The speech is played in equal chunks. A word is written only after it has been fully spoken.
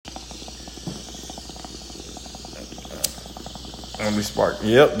Let me spark.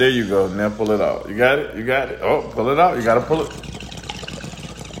 Yep, there you go. Now pull it out. You got it? You got it. Oh, pull it out. You got to pull it.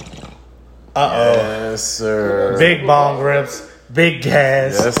 Uh-oh. Yes, sir. Big bong rips. Big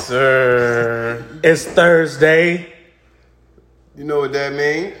gas. Yes, sir. It's Thursday. You know what that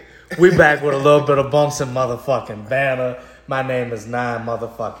means? We back with a little bit of bumps and motherfucking banner. My name is Nine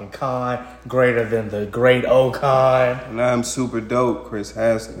motherfucking Khan, greater than the great O-Khan. And I'm super dope, Chris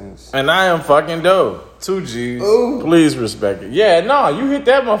Haskins. And I am fucking dope. 2 G's. Ooh. Please respect it. Yeah, no, you hit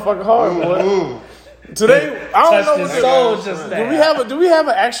that motherfucker hard, boy. Today, I don't know what soul just do we have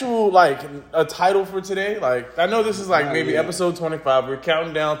an actual a title for today? Like, I know this is maybe episode 25. We're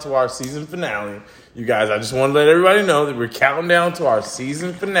counting down to our season finale. You guys, I just want to let everybody know that we're counting down to our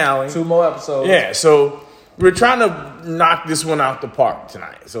season finale. 2 more episodes. Yeah, so we're trying to knock this one out the park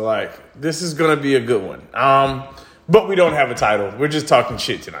tonight. So this is gonna be a good one. But we don't have a title. We're just talking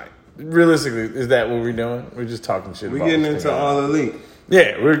shit tonight. Realistically, is that what we're doing? We're just talking shit. We're getting into All Elite.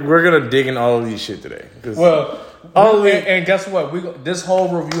 Yeah, we're gonna dig in all of these shit today. All Elite, and guess what? This whole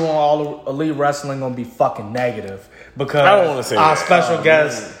review on All Elite Wrestling gonna be fucking negative because I don't want to say our that.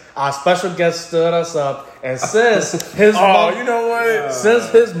 special guest stood us up and says his you know what? Since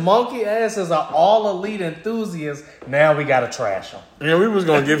his monkey ass is an All Elite enthusiast, now we gotta trash him. Yeah, we was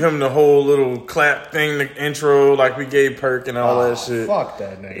gonna give him the whole little clap thing, the intro, like we gave Perk and all that shit. Fuck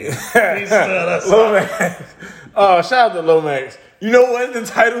that nigga. He stood us up. Lomaxx. Oh, shout out to Lomaxx. You know what the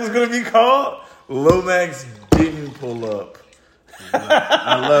title is gonna be called? Lomaxx didn't pull up.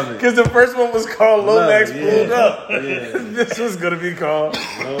 I love it. Because the first one was called Lomaxx pulled up. Yeah. This was gonna be called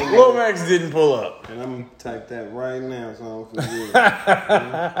Lomaxx didn't pull up. And I'm gonna type that right now so I don't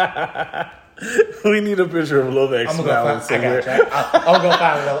forget. We need a picture of Lomaxx smiling somewhere. I'm gonna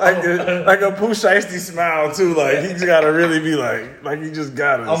find it. Like a Pooh Shiesty smile too. Like he's gotta really be like he just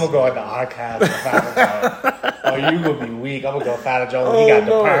got us. I'm gonna go in the archives and find it. Oh, you gonna be weak. I'm gonna go find a Joe. He got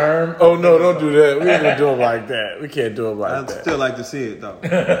the perm. Oh no, don't do that. We ain't gonna do it like that. We can't do it like that. I'd still like to see it though.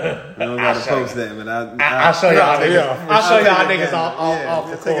 I don't gotta post that, but I'll show y'all niggas. I'll show y'all niggas off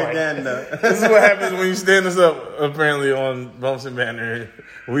the take a court. gander. This is what happens when you stand us up. Apparently on Bumps and Banner,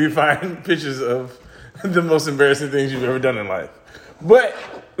 we find pictures of the most embarrassing things you've ever done in life. But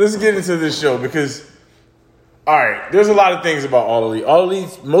let's get into this show because, all right, there's a lot of things about All Elite. All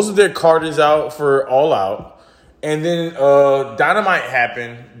Elite, most of their card is out for All Out. And then Dynamite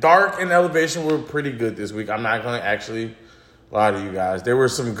happened. Dark and Elevation were pretty good this week. I'm not going to actually lie to you guys. There were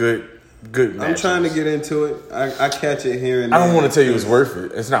some good matches. I'm trying to get into it. I catch it here and there. I don't want to tell you it's worth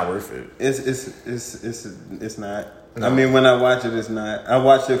it. It's not worth it. It's not. No. I mean, when I watch it, it's not. I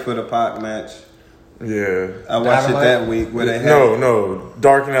watched it for the Pac match. Yeah. I watched it that week where they had No.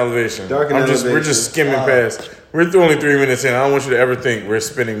 Dark and Elevation. We're just skimming past. We're only 3 minutes in. I don't want you to ever think we're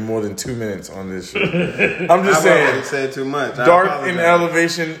spending more than 2 minutes on this shit. I'm just saying. I already said too much. Dark and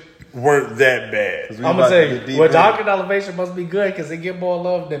Elevation weren't that bad. I'm gonna say, Dark and Elevation must be good because they get more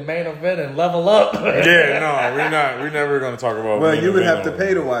love than Main Event and Level Up. Yeah, no, we're not. We're never gonna talk about. Well, Main you would Event have to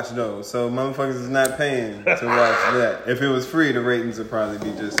pay to watch those, so motherfuckers is not paying to watch that. If it was free, the ratings would probably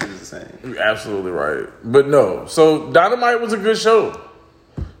be just as the same. You're absolutely right, but no. So Dynamite was a good show.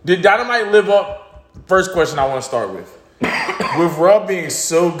 Did Dynamite live up? First question I want to start with Raw being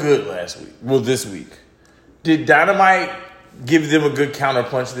so good this week, did Dynamite give them a good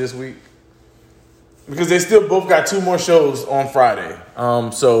counterpunch this week? Because they still both got 2 more shows on Friday.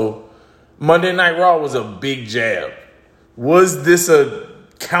 So Monday Night Raw was a big jab. Was this a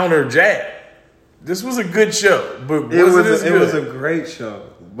counter jab? This was a good show, but it was a great show.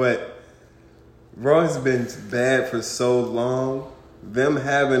 But Raw has been bad for so long. Them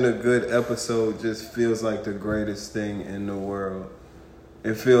having a good episode just feels like the greatest thing in the world.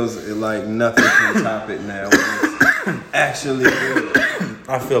 It feels like nothing can top it now. It's actually good.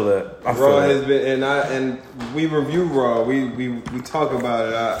 I feel that. Raw has been, and we review Raw. We talk about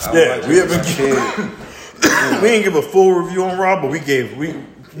it. We haven't. We didn't give a full review on Raw, but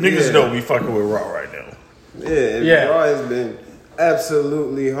niggas know we fucking with Raw right now. Yeah. Raw has been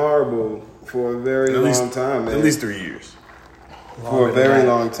absolutely horrible for a very long time. Man. At least 3 years. For a very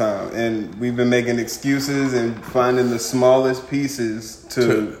long time. And we've been making excuses and finding the smallest pieces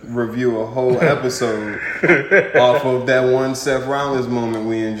to review a whole episode off of that one Seth Rollins moment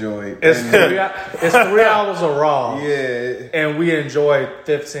we enjoyed. It's 3 hours of Raw. Yeah. And we enjoyed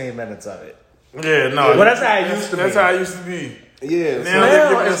 15 minutes of it. Yeah, no. Well, that's how it used to be. That's how it used to be. Yeah.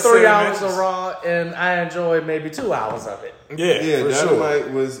 Now it's 3 hours of Raw, and I enjoyed maybe 2 hours of it. Yeah, for Dynamite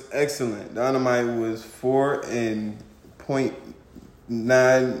sure. was excellent. Dynamite was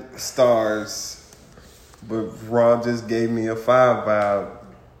 4.9 stars, but Raw just gave me a 5 vibe.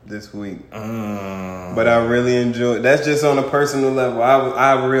 this week. But I really enjoyed. That's just on a personal level.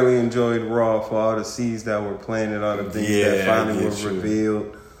 I really enjoyed Raw for all the seeds that were planted, all the things that finally were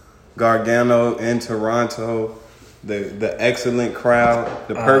revealed. Gargano in Toronto, the excellent crowd,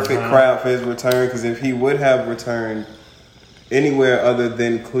 the perfect crowd for his return. Because if he would have returned anywhere other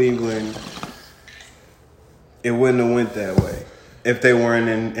than Cleveland, it wouldn't have went that way. If they weren't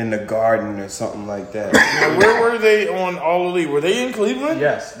in the Garden or something like that. Now, where were they on All Elite? Were they in Cleveland?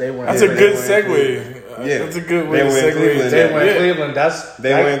 Yes, they were. That's a good segue. Yeah, that's a good way to segue. They were in Cleveland. That's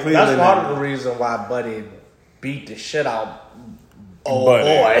Cleveland. part of the reason why Buddy beat the shit out. Oh Buddy.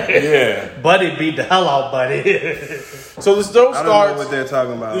 boy, Yeah. Buddy beat the hell out Buddy. So the show I don't starts. know what they're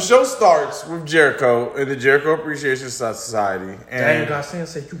talking about. The show starts with Jericho and the Jericho Appreciation Society. And Daniel Garcia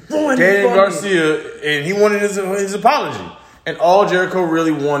said, "You ruined Daniel it, Garcia, and he wanted his apology. And all Jericho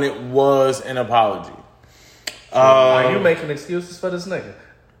really wanted was an apology. Are you making excuses for this nigga?"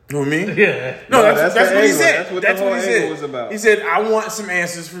 Who, me? Yeah. No, No, that's that's what the he angle. said. That's what That's the what whole he said. angle was about. He said, I want some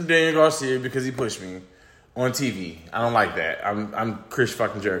answers from Daniel Garcia because he pushed me on TV. I don't like that. I'm Chris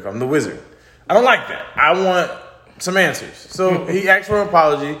fucking Jericho. I'm the wizard. I don't like that. I want some answers. So he asked for an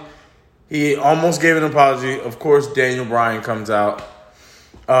apology. He almost gave an apology. Of course, Daniel Bryan comes out.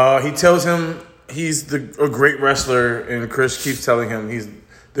 He tells him he's a great wrestler, and Chris keeps telling him he's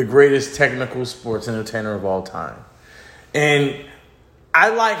the greatest technical sports entertainer of all time. And I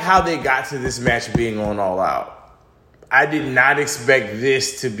like how they got to this match being on All Out. I did not expect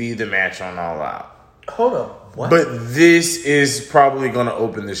this to be the match on All Out. Hold up. What? But this is probably going to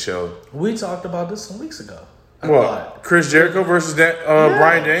open the show. We talked about this some weeks ago. What? Chris Jericho versus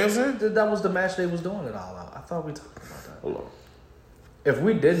Bryan Danielson? That was the match they was doing it All Out. I thought we talked about that. Hold on. If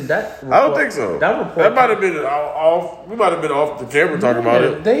we didn't, that report, I don't think so. That might have been off. We might have been off the camera talking about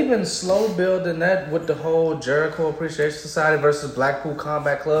it. They've been slow building that with the whole Jericho Appreciation Society versus Blackpool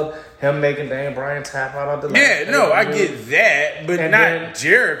Combat Club. Him making Daniel Bryan tap out of the Yeah, no, I get that, but And not then-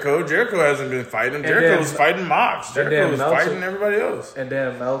 Jericho. Jericho hasn't been fighting him. Jericho was fighting Mox. Jericho was fighting everybody else. And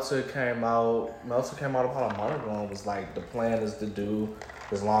then Meltzer came out about a month ago and was like, the plan is to do,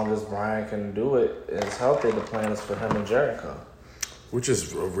 as long as Bryan can do it, it's healthy, the plan is for him and Jericho. Which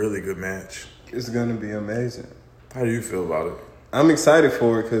is a really good match. It's gonna be amazing. How do you feel about it? I'm excited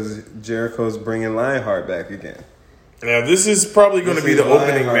for it because Jericho's bringing Lionheart back again. Now, this is probably going to be the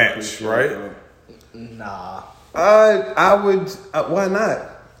opening match, right? Nah. I would. Why not?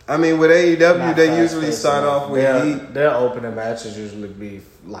 I mean, with AEW, Not they fast usually paced start enough. off with heat. Their opening matches usually be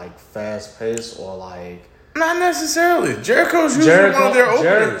like fast paced or like Not necessarily. Jericho's usually one of their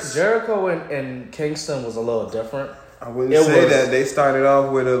openers. Jericho and Kingston was a little different. I wouldn't say that. They started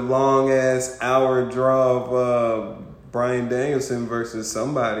off with a long ass hour draw of Bryan Danielson versus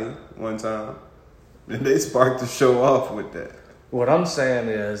somebody one time, and they sparked the show off with that. What I'm saying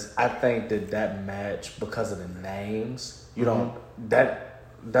is, I think that match, because of the names, you don't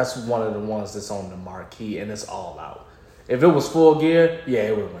that's one of the ones that's on the marquee, and it's All Out. If it was Full Gear, yeah,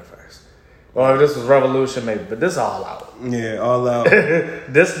 it would have went first. Or if this was Revolution, maybe, but this All Out. Yeah, All Out.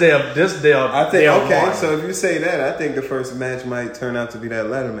 This deal. I think okay. Martin. So if you say that, I think the first match might turn out to be that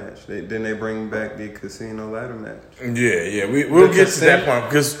ladder match. Then they bring back the casino ladder match. Yeah. We'll get to that point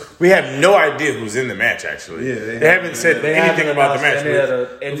because we have no idea who's in the match. Actually, Yeah, they haven't said anything about the match.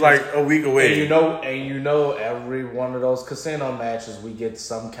 It's like a week away. And you know, every one of those casino matches, we get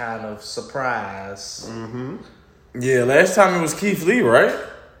some kind of surprise. Mm-hmm. Yeah, last time it was Keith Lee, right?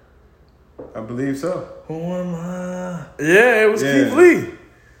 I believe so. Who am I? Yeah, it was Keith Lee.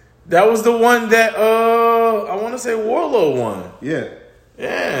 That was the one that I want to say Warlow won. Yeah.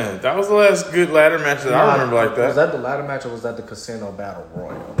 Yeah, that was the last good ladder match that I remember like that. Was that the ladder match or was that the Casino Battle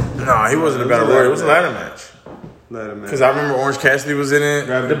Royal? No, he wasn't a Battle Royal. It was a ladder match. Ladder match. Because I remember Orange Cassidy was in it.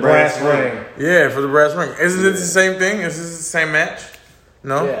 Grab The brass ring. Yeah, for the brass ring. Isn't it the same thing? Is this the same match?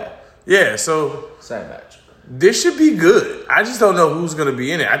 No? Yeah. Yeah, so Same match. this should be good. I just don't know who's going to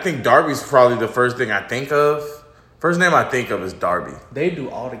be in it. I think Darby's probably the first thing I think of. First name I think of is Darby. They do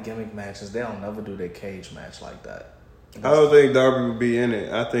all the gimmick matches. They don't never do their cage match like that. I don't think Darby will be in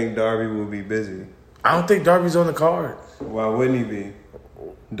it. I think Darby will be busy. I don't think Darby's on the card. Why wouldn't he be?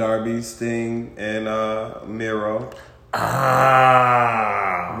 Darby, Sting, and Miro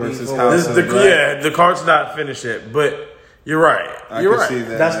versus House of Black. Yeah, the card's not finished yet, but you're right. You're right. See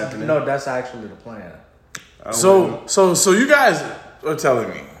that happening. That's actually the plan. So you guys are telling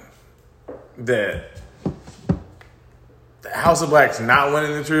me that House of Black's not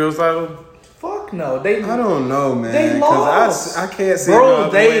winning the trios title? Fuck no. I don't know, man. They lost. I can't see Bro, no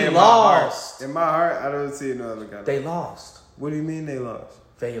other they way in lost. my heart, I don't see no other guy. They lost. What do you mean they lost?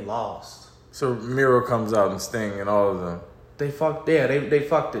 They lost. So Miro comes out and Sting and all of them. They fucked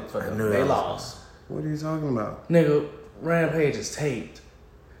it for them. They lost. What are you talking about? Nigga, Rampage is taped.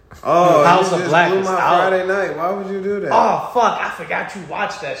 Oh, House you of just Black blew is my out. Friday night. Why would you do that? Oh fuck! I forgot you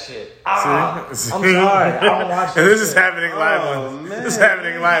watched that shit. I'm sorry. I don't watch that. And this is shit. happening live Oh, on. man. This is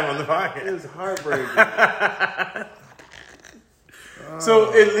happening live on the podcast. It's heartbreaking.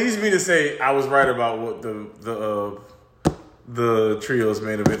 So it leads me to say I was right about what the trios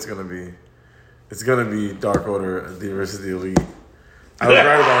main event's gonna be. It's gonna be Dark Order versus the Elite. I was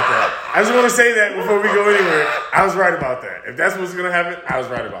right about that. I just want to say that before we go anywhere. I was right about that. If that's what's gonna happen, I was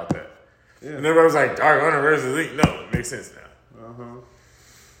right about that. Yeah. And everybody was like, Dark Order versus Elite. No, it makes sense now.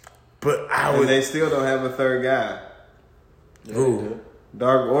 But I would. And they still don't have a third guy. Ooh.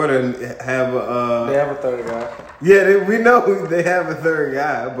 Dark Order have a. They have a third guy. Yeah, we know they have a third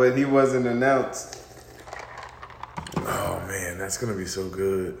guy, but he wasn't announced. Oh man, that's gonna be so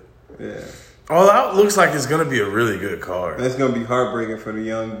good. Yeah. All out looks like it's gonna be a really good card. That's gonna be heartbreaking for the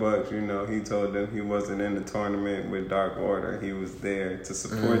Young Bucks. You know, he told them he wasn't in the tournament with Dark Order. He was there to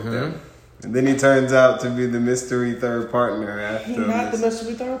support them. And then he turns out to be the mystery third partner after. He's not the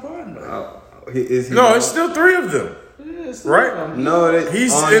mystery third partner. Is he No, not? it's still three of them. Right? No,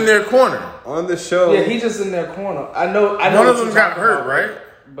 He's in their corner. on the show. Yeah, he's just in their corner. I know. One what of you're them got talking hurt, about, right?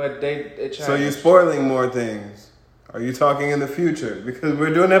 But they changed. So you're spoiling more things. Are you talking in the future? Because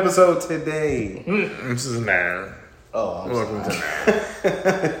we're doing an episode today. This is man. Oh, I'm Welcome sorry. to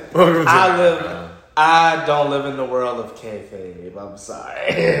man. Welcome to man. I don't live in the world of kayfabe. I'm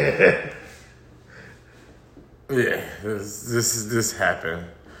sorry. Yeah, this happened.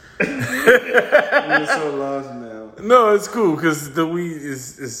 We're so lost now. No, it's cool because the weed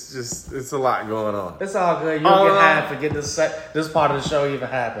is just it's a lot going on. It's all good. You'll get high and forget this part of the show even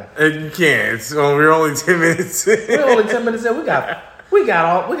happened. And you can't. We're only 10 minutes in. We're only 10 minutes in. We got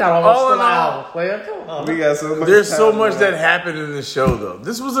almost All in an all, hour, player. Come on. We got so much. There's so time much left. that happened in the show, though.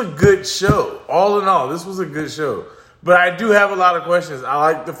 This was a good show. All in all, this was a good show. But I do have a lot of questions.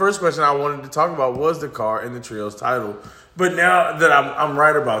 The first question I wanted to talk about was the card and the trios title. But now that I'm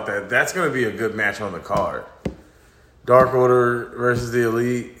right about that, that's going to be a good match on the card. Dark Order versus the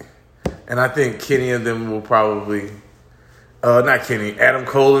Elite. And I think Kenny and them will probably... not Kenny. Adam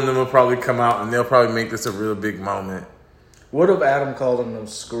Cole and them will probably come out and they'll probably make this a real big moment. What if Adam Cole and them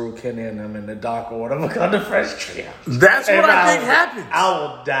screw Kenny and them in the Dark Order become the Fresh Trio? That's what I think happens. I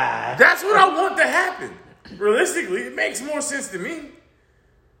will die. That's what I want to happen. Realistically, it makes more sense to me.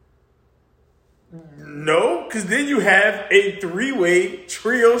 No, because then you have a three-way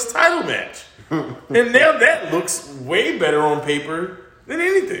trios title match. And now that looks way better on paper than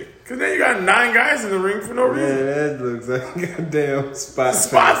anything. Because now you got 9 guys in the ring for no reason. Man, that looks like a goddamn spot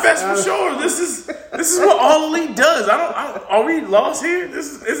Fest for sure. This is what All Elite does. Are we lost here?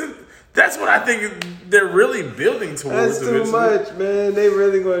 That's what I think they're really building towards. That's too much, man. They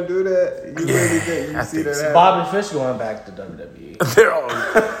really gonna do that? You really think you see that happen? Bobby Fish going back to WWE. They're all.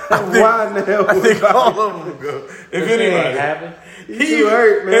 Why in the hell? I think all of them go. If anybody, happy. He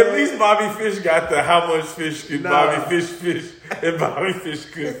hurt, man. At least Bobby Fish got the how much fish could Bobby fish and Bobby Fish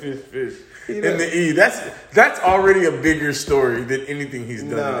could fish. In the E, that's already a bigger story than anything he's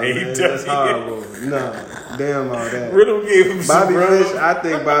done in AEW. That's horrible. No, damn all that. Riddle gave him Bobby some Fish, I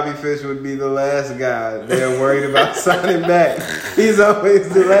think Bobby Fish would be the last guy they're worried about signing back. He's always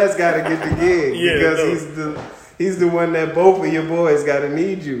the last guy to get the gig because he's the one that both of your boys got to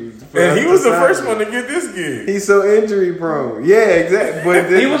need you. And he was the first one to get this gig. He's so injury prone. Yeah, exactly. But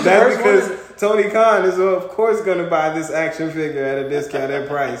that's because Tony Khan is, of course, going to buy this action figure at a discounted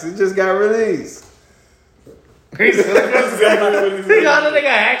price. It just got released. That's exactly what he's They got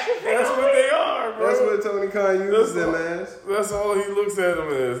action figures. That's what they are, bro. That's what Tony Khan uses them as. That's all he looks at them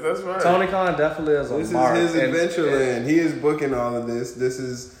as. That's right. Tony Khan definitely is a This mark. is his Adventureland. He is booking all of this.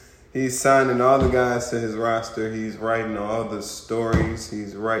 He's signing all the guys to his roster. He's writing all the stories.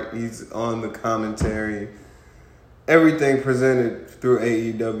 He's on the commentary. Everything presented through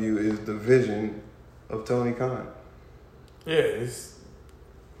AEW is the vision of Tony Khan. Yeah, it's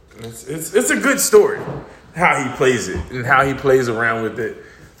a good story how he plays it and how he plays around with it.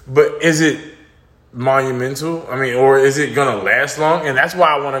 But is it monumental? I mean, or is it gonna last long? And that's why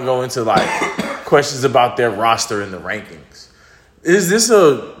I want to go into questions about their roster and the rankings. Is this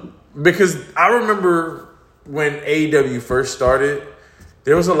because I remember when AEW first started,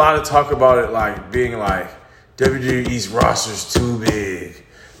 there was a lot of talk about it being WWE's roster's too big.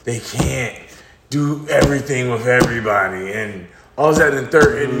 They can't do everything with everybody and all that in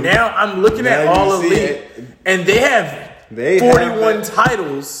third. And now I'm looking at All Elite and they have 41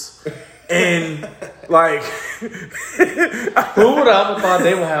 titles and who would have ever thought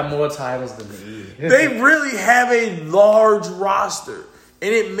they would have more titles than the E? They really have a large roster.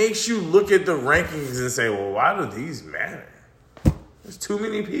 And it makes you look at the rankings and say, well, why do these matter? There's too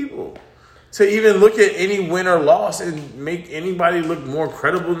many people to even look at any win or loss and make anybody look more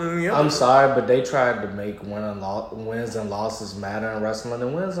credible than the other. I'm sorry, but they tried to make wins and losses matter in wrestling,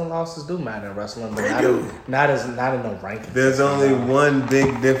 and wins and losses do matter in wrestling, but not in no rankings. There's only one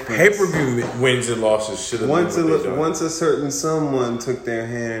big difference. Pay-per-view wins and losses should have once a certain someone took their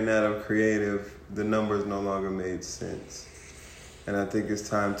hand out of creative, the numbers no longer made sense. And I think it's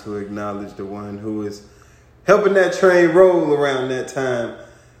time to acknowledge the one who is helping that train roll around that time.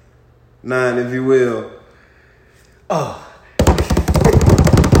 9, if you will. Oh.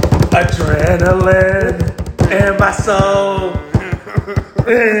 Adrenaline in my soul.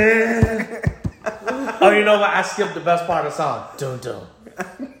 Oh, you know what? I skipped the best part of the song. Dun dun.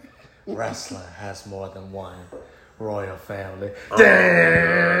 Wrestling has more than one royal family.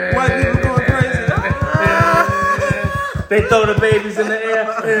 White people going crazy. They throw the babies in the air.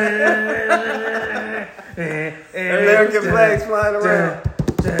 American flags flying around.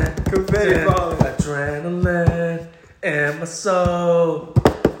 Confetti falling. Adrenaline in my soul.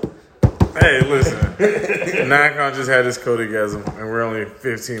 Hey, listen. Nikon just had his Codygasm, and we're only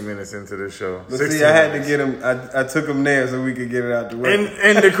 15 minutes into the show. But see, I had to get him. I took him there so we could get it out the way.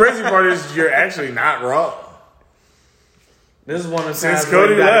 And the crazy part is you're actually not wrong. This is one of the Since times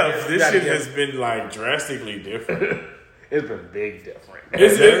Cody left, this shit has been like drastically different. It's been big different.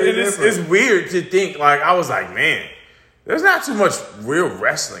 It's weird to think, like, I was like, man, there's not too much real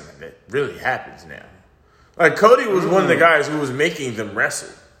wrestling that really happens now. Like, Cody was one of the guys who was making them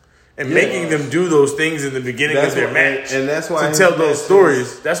wrestle and making them do those things in the beginning of their match. And that's why to tell those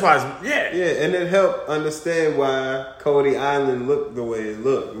stories. That's why, Yeah, and it helped understand why Cody Island looked the way it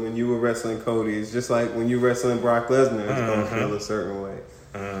looked when you were wrestling Cody. It's just like when you wrestling Brock Lesnar, it's going to feel a certain way.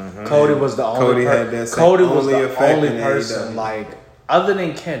 Cody was the only person, like, other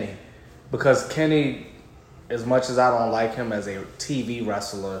than Kenny, because Kenny, as much as I don't like him as a TV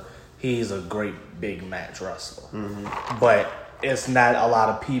wrestler, he's a great big match wrestler. But it's not a lot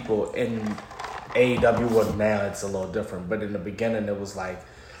of people in AEW. Well, now it's a little different, but in the beginning it was like,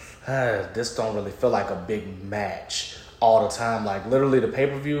 this don't really feel like a big match all the time. Like, literally the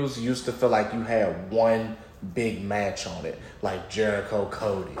pay-per-views used to feel like you had one big match on it, like Jericho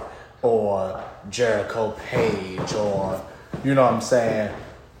Cody or Jericho Page, or, you know what I'm saying,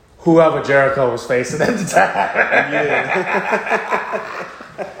 whoever Jericho was facing at the time.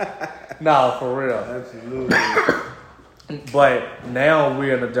 No, for real. Absolutely. But now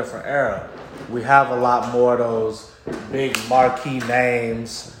we're in a different era. We have a lot more of those big marquee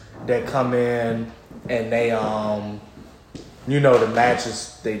names that come in, and they you know, the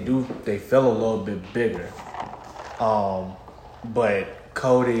matches they feel a little bit bigger. But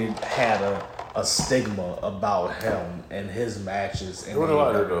Cody had a stigma about him and his matches. And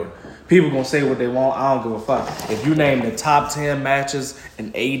people gonna say what they want. I don't give a fuck. If you name the top 10 matches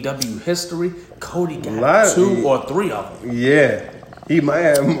in AEW history, Cody got 2 or 3 of them. Yeah, he might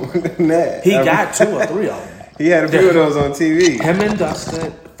have more than that. He got 2 or 3 of them. He had a few of those on TV. Him and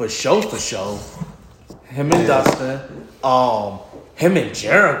Dustin, for show. Him and Dustin. Him and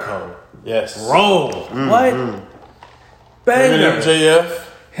Jericho. Yes. Roll. What? Banger. Him and MJF.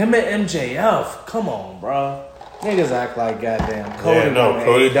 Him and MJF. Come on, bro. Niggas act like goddamn Cody.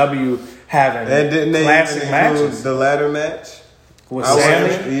 Cody. AEW having and didn't they classic matches. The ladder match With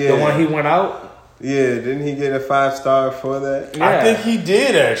Sammy, the one he went out. Yeah, didn't he get a 5-star for that? Yeah. I think he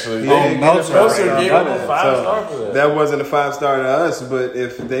did actually. Meltzer gave him a 5-star for that. That wasn't a 5-star to us, but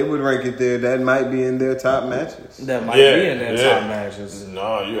if they would rank it there, that might be in their top matches. That might be in their top matches.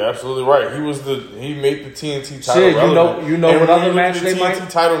 No, you're absolutely right. He made the TNT title. Shit, relevant. you know what other match they might. TNT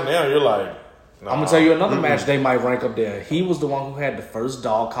title now, you're like, nah. I'm gonna tell you another match they might rank up there. He was the one who had the first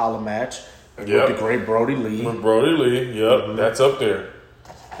dog collar match with the great Brody Lee. With Brody Lee, that's up there.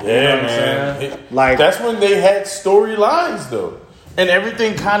 Yeah, you know man. Like, that's when they had storylines though, and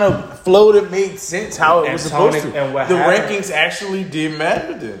everything kind of flowed and made sense how it was supposed to. And the rankings actually did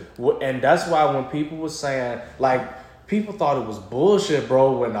matter then. And that's why when people were saying, like, people thought it was bullshit,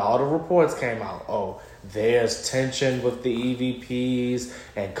 bro, when all the reports came out. Oh, there's tension with the EVPs,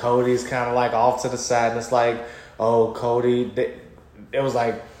 and Cody's kind of like off to the side, and it's like, oh, Cody. It was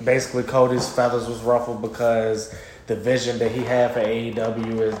like basically Cody's feathers was ruffled because the vision that he had for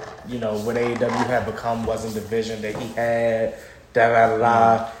AEW is, you know, what AEW had become wasn't the vision that he had,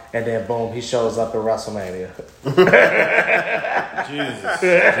 and then boom, he shows up at WrestleMania.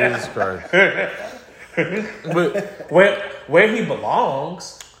 Jesus Christ. But where he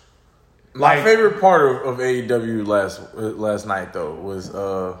belongs. My favorite part of AEW last night though was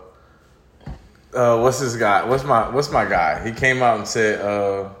what's this guy? What's my guy? He came out and said,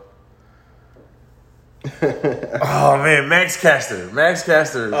 oh man, Max Caster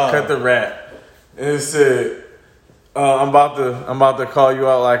cut the rap and it said, I'm about to call you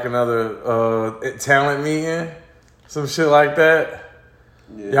out like another talent meeting, some shit like that.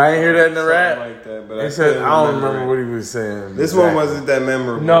 Yeah, y'all ain't hear that in the rap? Like that, but he said, I don't remember what he was saying. This one wasn't that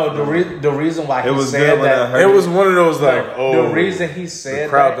memorable. No, the reason why he said that, it was one of those like, the reason he said the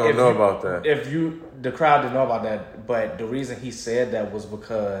crowd that, don't know about that. The crowd didn't know about that, but the reason he said that was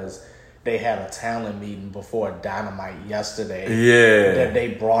because they had a talent meeting before Dynamite yesterday. Yeah. That they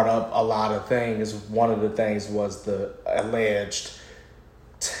brought up a lot of things. One of the things was the alleged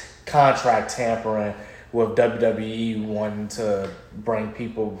contract tampering with WWE wanting to bring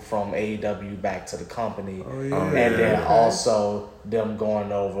people from AEW back to the company. Oh, yeah. And then also them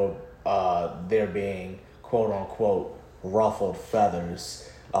going over there being quote unquote ruffled feathers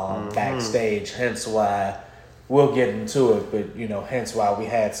backstage, hence why we'll get into it, but hence why we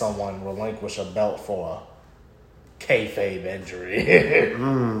had someone relinquish a belt for a kayfabe injury.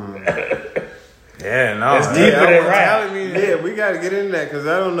 Yeah, no, it's deeper than rap. Yeah, we got to get into that because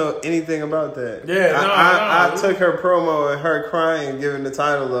I don't know anything about that. Yeah, I took her promo and her crying, giving the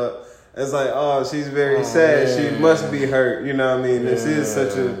title up. It's like, oh, she's very sad. Yeah. She must be hurt. You know what I mean? This is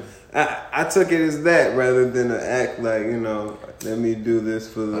such a. I took it as that rather than to act like, let me do this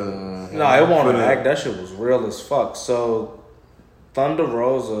for the. No, it wasn't an act. That shit was real as fuck. So, Thunder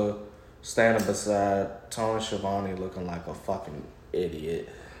Rosa standing beside Tony Schiavone looking like a fucking idiot.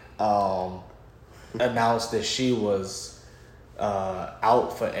 Announced that she was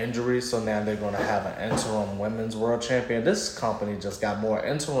out for injury, so now they're going to have an interim women's world champion. This company just got more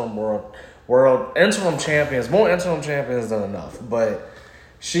interim interim champions than enough. But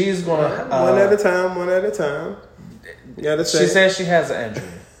she's going to one at a time. You gotta say. She says she has an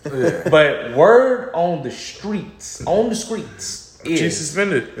injury, but word on the streets is she's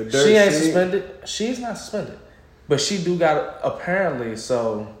suspended. She ain't suspended. She's not suspended, but she do got apparently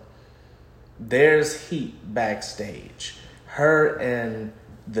so. There's heat backstage. Her and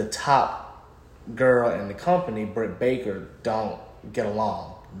the top girl in the company, Britt Baker, don't get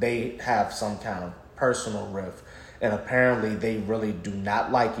along. They have some kind of personal rift. And apparently they really do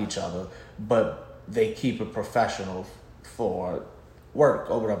not like each other, but they keep it professional for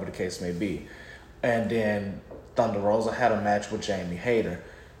work or whatever the case may be. And then Thunder Rosa had a match with Jamie Hayter.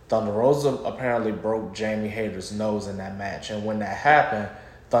 Thunder Rosa apparently broke Jamie Hayter's nose in that match. And when that happened,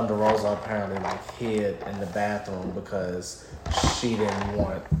 Thunder Rosa apparently hid in the bathroom because she didn't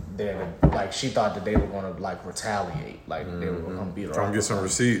want there to she thought that they were gonna retaliate, they were gonna come beat her. Trying to get some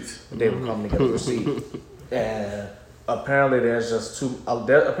receipts. They were coming to get a receipt, and apparently there's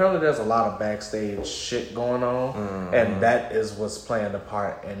a lot of backstage shit going on, and that is what's playing a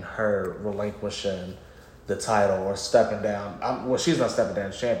part in her relinquishing the title or stepping down. She's not stepping down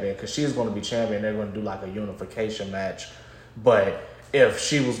as champion because she's going to be champion. They're going to do a unification match, but if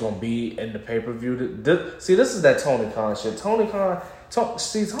she was going to be in the pay-per-view. This is that Tony Khan shit. Tony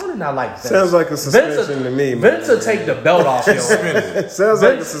not like Vince. Sounds like a suspension to me, man. Vince will take the belt off your ass. Sounds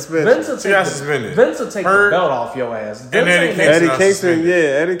like a suspension. Vince will take the belt off your ass. And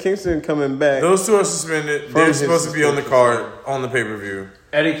Eddie Kingston coming back. Those two are suspended. They're supposed to be on the card on the pay-per-view.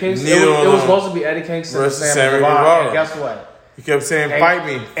 Eddie Kingston. It was supposed to be Eddie Kingston versus Sammy Guevara. And guess what? He kept saying,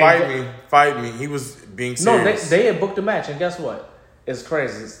 fight me. He was being serious. No, they had booked a match, and guess what? It's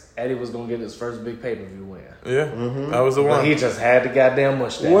crazy. Eddie was going to get his first big pay-per-view win. Yeah, that was the one. But he just had the goddamn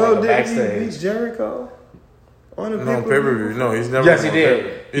mustache. Well, did backstage. he beat Jericho on a pay-per-view? No, he's never. Yes, he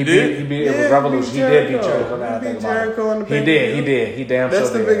did. He did? He beat it was Revolution. He did beat Jericho. Now I think about on the it. pay-per-view. He did. He damn That's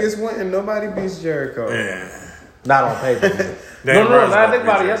sure the did. biggest win. Nobody beats Jericho. Yeah. Not on pay-per-view. No. Now I think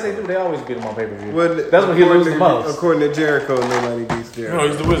about it. Yes, they do. They always beat him on pay-per-view. Well, that's when he loses the most. According to Jericho, nobody beats Jericho. No,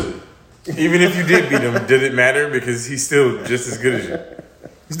 he's the Wizard. Even if you did beat him, did it matter? Because he's still just as good as you.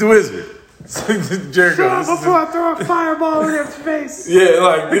 He's the Wizard. Jericho. Before I throw a fireball in your face.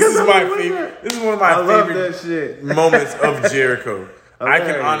 Yeah, this is my favorite. This is one of my favorite moments of Jericho. I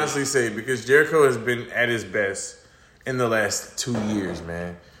can honestly say because Jericho has been at his best in the last 2 years,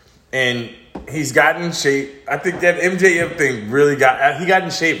 man, and he's gotten in shape. I think that MJF thing really he got in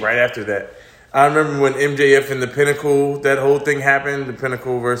shape right after that. I remember when MJF and the Pinnacle, that whole thing happened. The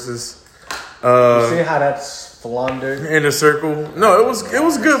Pinnacle versus. You see how that's flundered in a circle? No, it was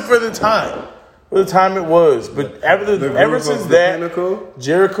good for the time. For the time it was, but ever since that, Pinnacle?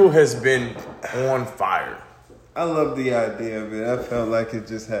 Jericho has been on fire. I love the idea of it. I felt like it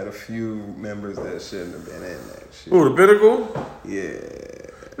just had a few members that shouldn't have been in that shit. Ooh, the Pinnacle? Yeah.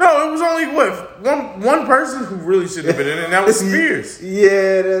 No, it it was only one person who really should have been in it, and that was Spears.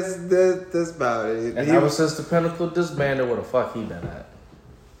 Yeah, that's about it. And ever since the Pinnacle disbanded, where the fuck he been at?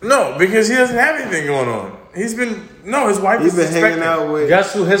 No, because he doesn't have anything going on. His wife He's is been expecting. hanging out with.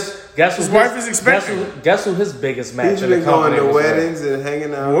 Guess who his wife is expecting. Guess who his biggest match He's in the been going company to was weddings and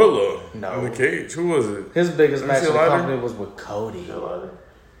hanging out. Wardlow. No. In the cage. Who was it? His biggest match see in the a lighter? company was with Cody.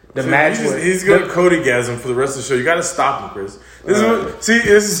 The See, match was he's going to Cody-gasm for the rest of the show. You got to stop him, Chris. This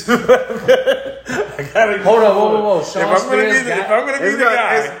is I gotta Hold on, whoa. Sean If I'm going Spears to be the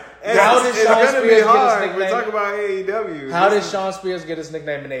guy. How did Sean gonna Spears be get his hard. nickname? We're talking about AEW. How did Sean Spears get his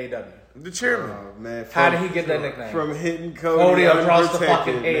nickname in AEW? The chairman. Oh, man, How did he get that nickname? From hitting Cody, Cody across the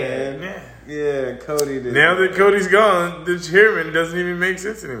unprotected, fucking head. man. Yeah, Cody did. Now that Cody's gone, the chairman doesn't even make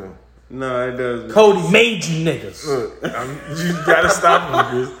sense anymore. No, it doesn't. Cody made you niggas. Look, you gotta stop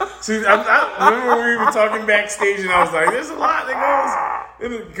him, Chris. See, I remember when we were talking backstage, and I was like, "There's a lot that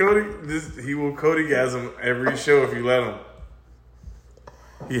goes." He will Cody-gasm every show if you let him.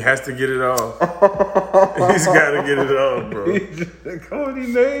 He has to get it off. He's got to get it off, bro. Cody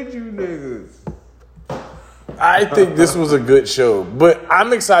made you niggas. I think this was a good show, but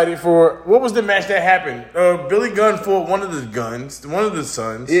I'm excited for what was the match that happened? Billy Gunn fought one of the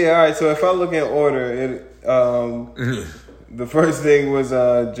sons. Yeah, all right. So if I look in order, the first thing was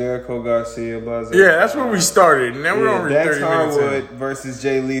Jericho Garcia. Buzzer. Yeah, that's where we started. Now we're already Dax 30 minutes Harwood in. versus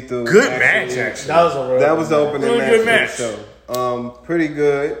Jay Lethal. Good match, actually. That was the opening Really match good for match. the show. Pretty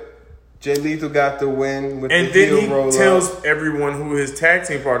good. Jay Lethal got the win with And the then heel he roll tells up. everyone who his tag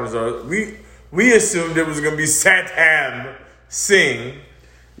team partners are. We assumed it was going to be Satam Singh.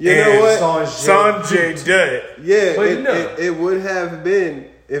 You know what? Sanjay Dutt. Yeah, But no. it would have been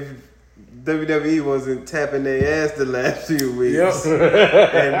if WWE wasn't tapping their ass the last few weeks. Yep.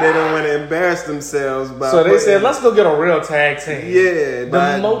 And they don't want to embarrass themselves by So they said, putting- let's go get a real tag team. Yeah,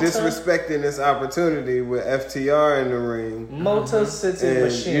 by Motor- disrespecting this opportunity with FTR in the ring. Motor City And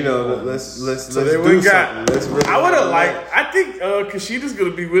Machine. you know, let's So do they went something. got. Let's really I would have do liked. that. I think Kushida's going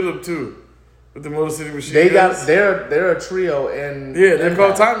to be with him too. With the Motor City Machine. They got Guns. they're a trio in Yeah, they're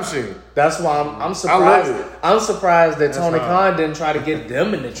called Impact. Time Machine. That's why I'm love surprised. it. I'm surprised that Tony hard. Khan didn't try to get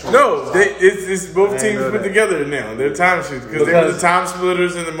them in the trio. No, it's both teams know put that. together now. They're Time Machines because they were the Time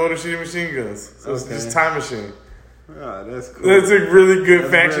Splitters and the Motor City Machine Guns. So it's just Time Machine. Ah, that's cool. That's a really good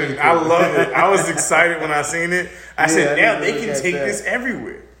That's faction. really cool. I love it. I was excited when I seen it. I said, I now didn't they look can at take that. this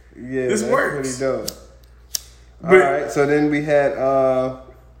everywhere. Yeah, This that's works. pretty dope. But- All right, so then we had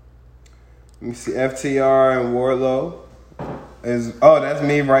let me see, FTR and Wardlow. That's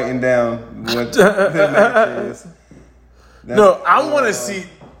me writing down what the match is. No, I want to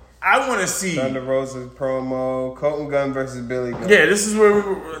see. Thunder Rosa's promo, Colton Gunn versus Billy Gunn. Yeah, this is where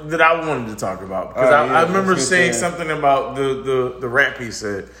that I wanted to talk about because Oh, yeah, I remember let's get saying there. something about the rap he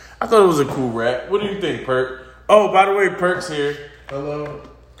said. I thought it was a cool rap. What do you think, Perk? Oh, by the way, Perk's here. Hello.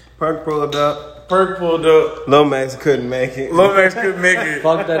 Perk pulled up. Perk pulled up. Lomax couldn't make it. Lomax couldn't make it.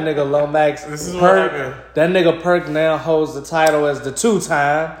 Fuck that nigga Lomax. This is what Perk. happened. That nigga Perk now holds the title as the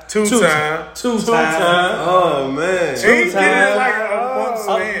two-time. Two-time. Oh man. He did it Two-time. like a month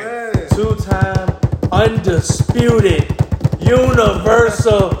span. Man. Two-time undisputed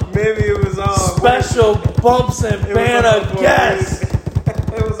universal Maybe it was all special bumps and It was all banner for a guest. reason.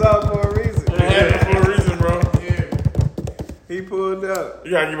 It was all for a reason. Yeah, for a reason, bro. He pulled up.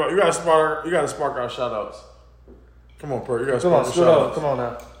 You gotta spark our shout outs. Come on, Perk. You gotta Come spark on, the scoot shout over. outs. Come on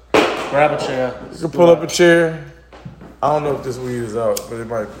now. Grab a chair. You can pull up a chair. I don't know if this weed is out, but it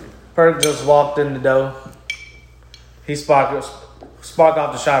might be. Perk just walked in the door. He spark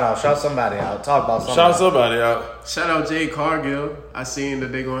off the shout out. Shout somebody out. Talk about something. Shout somebody out. Shout out Jade Cargill. I seen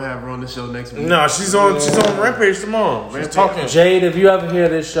that they gonna have her on the show next week. No, she's on Rampage tomorrow. She's Rampage. talking. Jade, if you ever hear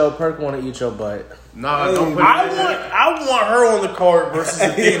this show, Perk want to eat your butt. Nah, don't put it I in there. want her on the card versus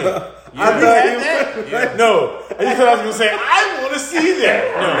Athena. I thought you No, you thought I was gonna say I want to see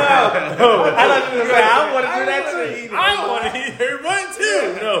that. No, I thought you were gonna say, I want to do that too. I want to eat her butt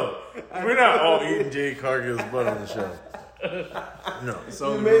too. No, we're not all eating Jade Cargill's butt on the show. No. It's You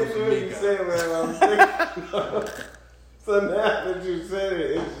only made room for sure me, you guys. said what I was thinking. So now that you said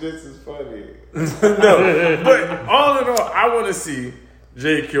it, it's just as funny. No, but all in all, I want to see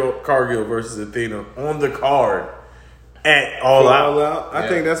Jade Cargill versus Athena on the card at All Out. I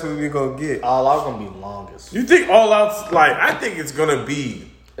think that's what we're gonna get. All out gonna be longest. You think All Out's like? I think it's gonna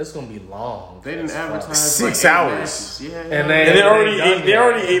be. It's gonna be long. They didn't advertise 6 like 8 hours. matches. Yeah, And And they they're already done they're that.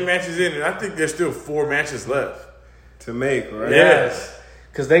 already 8 matches in, and I think there's still 4 matches left. To make, right? Yes.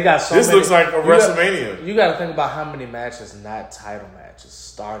 Because they got so This many. looks like a WrestleMania. You got to think about how many matches, not title matches.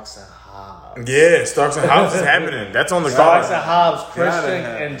 Starks and Hobbs. Yeah, Starks and Hobbs is happening. That's on the Starks card. and Hobbs, Christian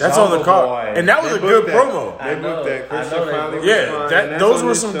and That's on the Jungle card. Boy. And that was a good promo. I They know, booked that. I Christian know they finally booked was Yeah, fine, that, and that's those on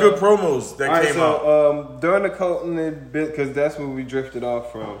were this some show. good promos that All right, came out. so during the Colton and Billy, because that's where we drifted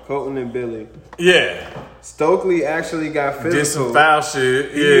off from. Colton and Billy. Yeah, Stokely actually got physical. did some foul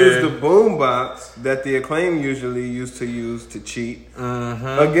shit. He used the Yeah, boom box that the Acclaim usually used to use to cheat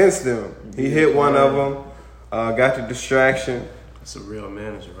against them. He hit one of them, got the distraction. That's a real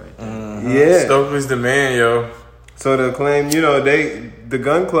manager right there. Yeah. Stokely's the man, yo. So the Acclaim, the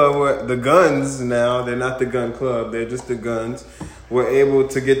Gun Club were the Guns now. They're not the Gun Club. They're just the Guns. Were able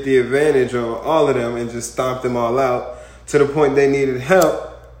to get the advantage on all of them and just stomp them all out to the point they needed help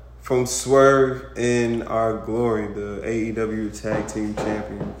from Swerve and Our Glory, the AEW Tag Team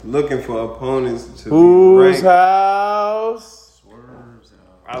Champions, looking for opponents to Whose be ranked. house? Swerves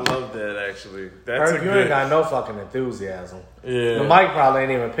out. I love that actually. That's Perk, a you good. ain't got no fucking enthusiasm. Yeah. The mic probably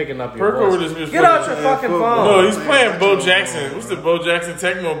ain't even picking up your Perk over voice. this bitch Get out fucking- your fucking football. phone. No, he's playing Bo Retro Jackson. Bowl, What's the bro. Bo Jackson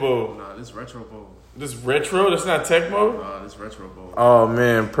Tecmo Bowl? Nah, this retro bowl. This retro? That's not Tecmo? Nah, this retro bowl. Oh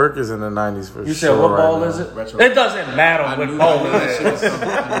man, Perk is in the 90s for You sure. said what right ball now. is it? Retro. It doesn't matter I what knew ball that it shit is. was coming.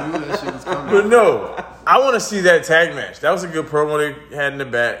 I knew that shit was coming. But no, I want to see that tag match. That was a good promo they had in the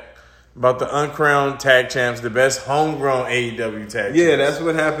back about the uncrowned tag champs, the best homegrown AEW tag Yeah, champs. that's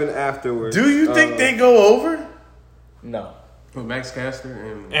what happened afterwards. Do you think they go over? No. With Max Caster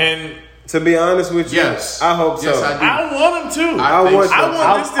and And To be honest with you, Yes. I hope so. Yes, I do. I want them to. I think want so. I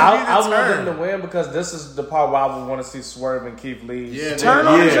want this to be the I want turn. them to win because this is the part where I would want to see Swerve and Keith Lee. Yeah, Turn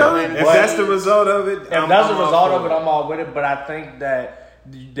they- on each Yeah, other? if that's the result of it, If that's the I'm all result for of it, I'm all with it. But I think that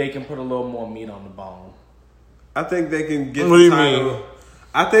they can put a little more meat on the bone. I think they can get What the do you title. mean?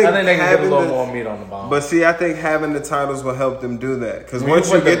 I think I think they can get a having little the- more meat on the bone. But see, I think having the titles will help them do that. Because When once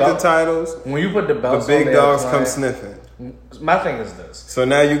you you put the get the belt- titles, when you put the the belts, big on dogs there, come like, sniffing. My thing is this: So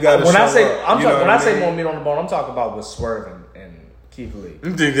now you got to. when I say when I say more meat on the bone, I'm talking about with Swerve and Keith Lee.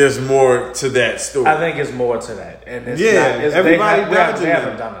 You think there's more to that story? I think it's more to that, and it's Yeah, not, it's, everybody they dodging haven't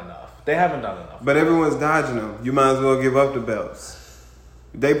them. done enough. They haven't done enough. But everyone's dodging them. You might as well give up the belts.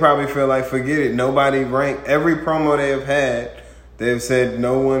 They probably feel like forget it. Nobody ranked. Every promo they have had, they've said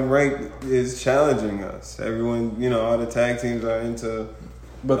no one ranked is challenging us. Everyone, all the tag teams are into.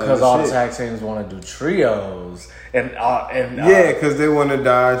 Because Oh, all the shit. tag teams want to do trios and Yeah, because they want to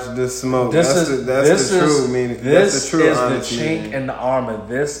dodge the smoke. That's the true meaning. This That's the true is the honest chink meaning. in the armor.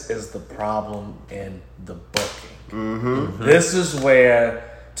 This is the problem in the booking. Mm-hmm. This is where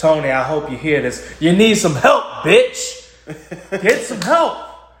Tony. I hope you hear this. You need some help, bitch. Get some help.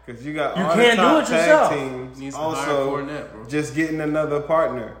 Because you got You all can't the top do it yourself. tag teams Needs to hire also Cornette, bro. just getting another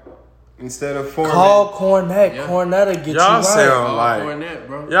partner instead of Foreman. Call Cornette. Yeah. Cornette'll get Y'all you right. sound Oh, like Cornette,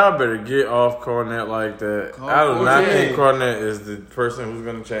 bro. y'all better get off Cornette like that. Call I do not Cornette. think Cornette is the person who's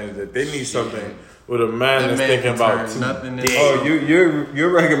going to change that. They need something with a man That that's man thinking can about turn two. nothing days. into Oh, you're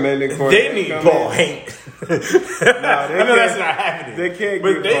recommending Cornette. They need come Paul in? Hank. they I know that's can't- not happening. they can't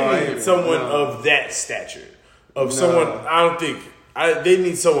but get they Paul need Hank. someone No. of that stature. Of someone, I don't think. They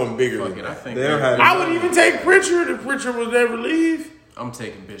need someone bigger Fuck than it, I that. think They don't have- I would even take Pritchard if Pritchard would ever leave. I'm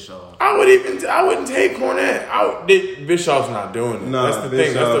taking Bischoff. I wouldn't take Cornette. Bischoff's not doing it. Nah, That's the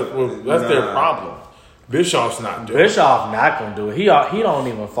thing. That's their nah. problem. Bischoff's not doing it. Bischoff not gonna do it. He don't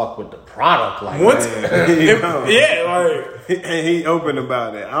even fuck with the product like Once, that. And he open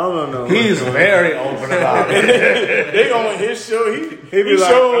about it. I don't know. He's very open about it. they on his show. He be like,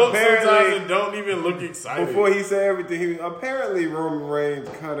 show up apparently- sometimes and don't even look excited. Before he said everything, apparently Roman Reigns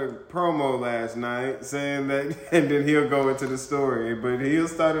cut a promo last night saying that, and then he'll go into the story. But he'll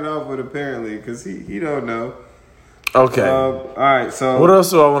start it off with apparently because he don't know. Okay. All right, so What else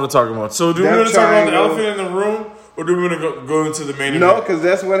do I want to talk about? So do we Death want to talk about the Triangle. elephant in the room, or do we want to go into the main No, event? because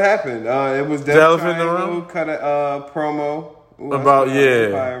that's what happened. It was The Death elephant in the Triangle room? cut a promo. Ooh, I About- spelled yeah.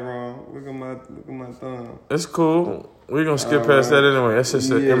 Empire wrong. Look at my thumb. It's cool. We're gonna skip past that anyway. That's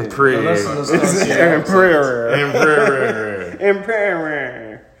just an Yeah. Emperor. It's Emperor. Emperor.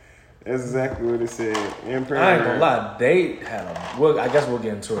 Emperor. That's exactly what it said. Emperor. I ain't gonna lie, they had I guess we'll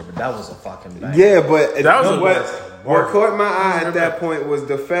get into it, but that was a fucking bang. Yeah, but That was a- what caught my eye at that point was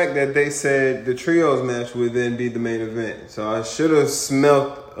the fact that they said the trios match would then be the main event. So I should have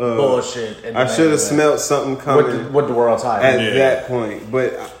smelt bullshit. in the I main should have event. smelt something coming with the world title. at Yeah. that point.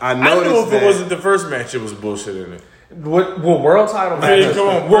 But I I noticed knew if that it wasn't the first match, it was bullshit in it. With world title I mean, matches, come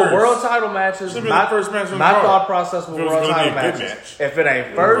on, with first. world title matches, Should've been my the first match on the my card. thought process with If it was world gonna title be a good matches, match. if it ain't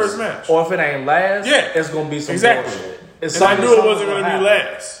the first first match. or if it ain't last, Yeah. it's gonna be some Exactly. bullshit. And I knew it wasn't going to be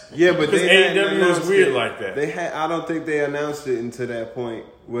last. Yeah, but because AEW was weird like that. I don't think they announced it until that point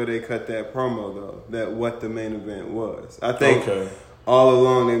where they cut that promo though. That what the main event was. I think all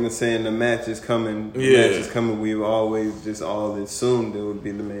along they've been saying the match is coming. The match is coming. We've always just all assumed it would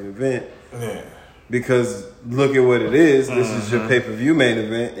be the main event. Yeah. Because look at what it is. This is your pay-per-view main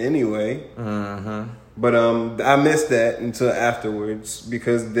event anyway. But I missed that until afterwards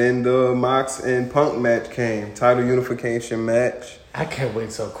because then the Mox and Punk match came. Title unification match. I can't wait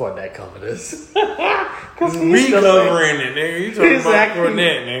till Cornette covers this. We covering it, nigga. You talking about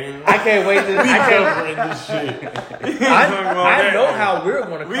Cornette, nigga. I can't wait to... We covering this shit. I know how we're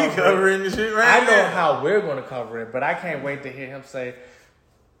going to cover it. We covering this shit right now. I know how we're going to cover it, but I can't wait to hear him say,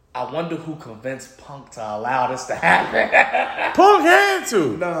 I wonder who convinced Punk to allow this to happen. Punk had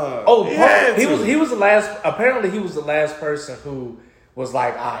to. No. Oh, Punk, he was the last... Apparently, he was the last person who was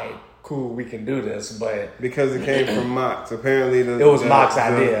like, all right, cool, we can do this, but... Because it came from Mox. Apparently, it was Mox's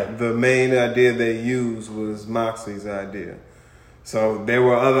idea. The main idea they used was Moxley's idea. So there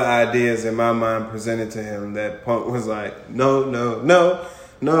were other ideas in my mind presented to him that Punk was like, no. Oh,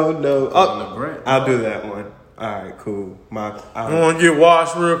 I'll do that one. All right, cool. I want to get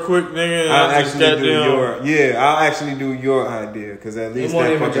washed real quick, nigga. I'll actually do your idea because at least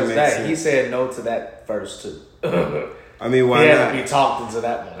that fucking makes sense. He said no to that first too. I mean, why he not? had to be talked into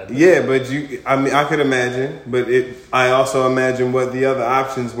that one. Yeah, but I could imagine, but I also imagine what the other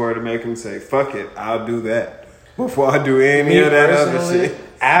options were to make him say, "Fuck it, I'll do that." Before I do any of that other shit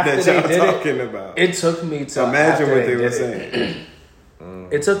that y'all talking about. It took me to imagine what they were saying.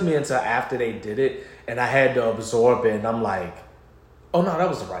 It took me until after they did it, and I had to absorb it, and I'm like, oh no, that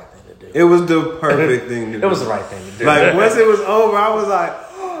was the right thing to do. It was the perfect thing to do. It was the right thing to do. Like, once it was over, I was like,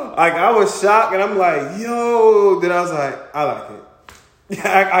 I was shocked, and I'm like, yo. Then I was like, I like it.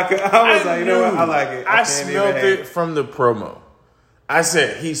 I was like, you know what? I like it. I smelled it from the promo. I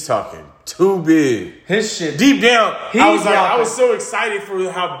said, he's talking too big. His shit. Deep down, I was so excited for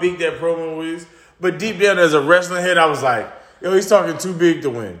how big that promo was. But deep down, as a wrestling head, I was like, yo, he's talking too big to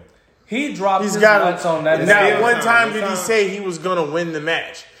win. He dropped his nuts on that. Now, one time did he say he was going to win the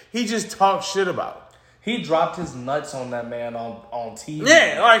match. He just talked shit about it. He dropped his nuts on that man on TV.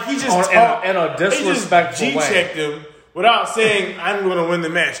 Yeah, like he just talked. In a disrespectful way. G-checked him without saying, I'm going to win the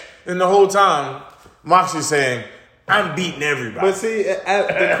match. And the whole time, Moxley's saying, I'm beating everybody. But see,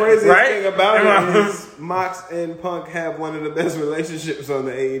 the craziest thing about it is Mox and Punk have one of the best relationships on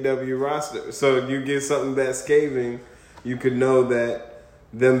the AEW roster. So you get something that scathing, you could know that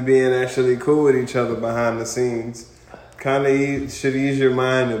them being actually cool with each other behind the scenes kind of should ease your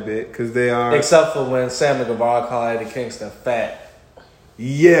mind a bit because they are. Except for when Sammy Guevara called Eddie Kingston fat.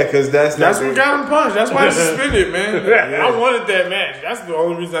 Yeah, because that's what got him punched. That's why he suspended, man. I wanted that match. That's the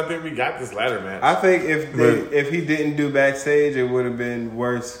only reason I think we got this ladder match. I think if he didn't do backstage, it would have been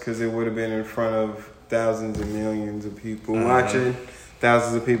worse because it would have been in front of thousands and millions of people watching,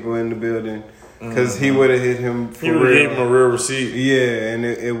 thousands of people in the building. Because he would have hit him for real. He would have gave him a real receipt. Yeah, and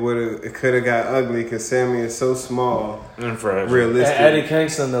it could have got ugly because Sammy is so small and fragile. Realistic. And Eddie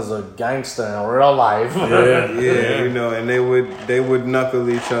Kingston is a gangster in real life. Yeah, you know, and they would knuckle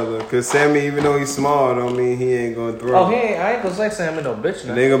each other. Because Sammy, even though he's small, don't mean he ain't gonna throw. Oh, I ain't gonna say Sammy no bitch.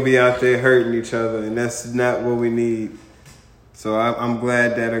 They gonna be out there hurting each other, and that's not what we need. So I'm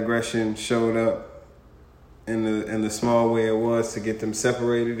glad that aggression showed up. In the small way it was to get them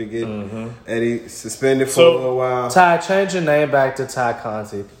separated, to get Eddie suspended for a little while. Ty, change your name back to Ty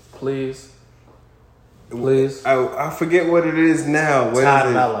Conti, please. Please. I forget what it is now. What Ty is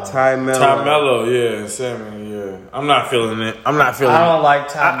it? Mello. Ty Mello. Ty Mello, yeah, Sammy, yeah. I'm not feeling it. I don't like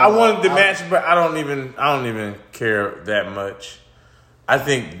Ty Mello. I wanted the match, but I don't even care that much. I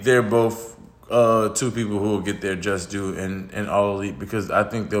think they're both two people who will get their just due in All Elite because I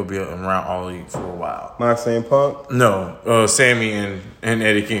think they'll be around All Elite for a while. Moxley and Punk? No, Sammy and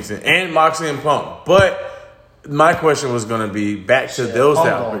Eddie Kingston and Moxley and Punk. But my question was going to be back to those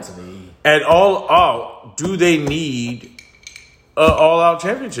topics. At all, do they need an all-out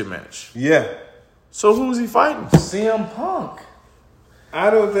championship match? Yeah. So who's he fighting? CM Punk. I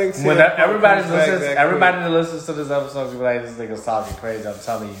don't think CM Punk. Everybody that listens to this episode is like, this nigga's talking crazy. I'm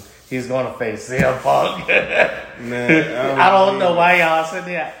telling you. He's going to face CM Punk. Man, I don't know why y'all sitting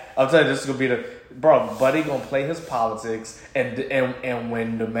there. I'm telling you, this is going to be Buddy going to play his politics. And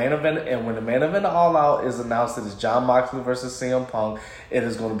when the main event of All Out is announced that it's Jon Moxley versus CM Punk, it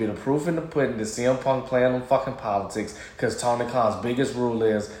is going to be the proof in the pudding that CM Punk playing on fucking politics because Tony Khan's biggest rule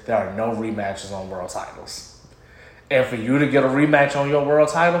is there are no rematches on world titles. And for you to get a rematch on your world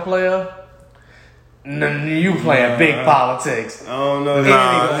title player, You playing big politics. I don't know.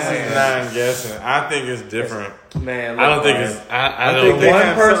 Nah, this is not guessing. I think it's different. Man, I don't think Brian. it's. I I don't think think. they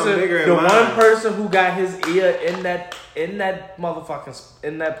have something bigger in mind. one person who got his ear in that motherfucking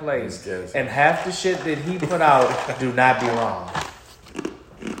in that place, Yes. and half the shit that he put out do not be wrong.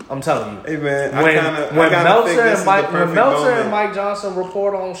 I'm telling you. Hey man, When Meltzer think this is the perfect moment. and Mike Johnson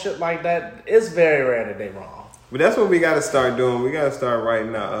report on shit like that, it's very rare that they wrong. But that's what we got to start doing. We got to start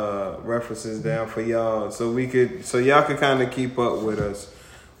writing references down for y'all, so y'all can kind of keep up with us.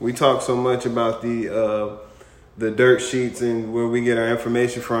 We talk so much about the dirt sheets and where we get our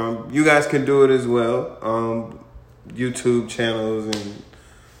information from. You guys can do it as well. YouTube channels and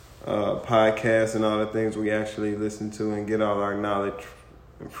podcasts and all the things we actually listen to and get all our knowledge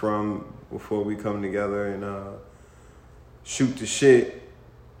from before we come together and shoot the shit.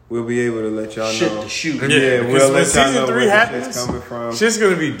 We'll be able to let y'all know. Shoot. Yeah, we'll because when let y'all season know 3 where the happens, shit's coming from. shit's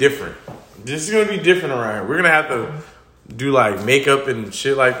gonna be different. This is gonna be different around here. We're gonna have to do like makeup and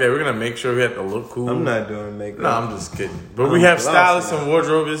shit like that. We're gonna make sure we have to look cool. I'm not doing makeup. No, I'm just kidding. But we have stylists and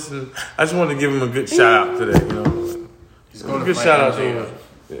wardrobists, and I just wanted to give them a good shout out today. You know, He's going a to good fight shout out to MJF.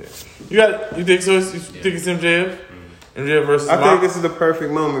 him. Yeah. You think so? You think it's MJF? MJF versus I Mox? think this is the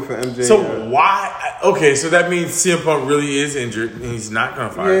perfect moment for MJF. So why? Okay, so that means CM Punk really is injured, and he's not gonna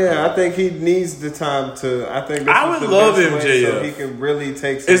fight. Yeah, I think he needs the time to. I think this I is would the love best way MJF. so he can really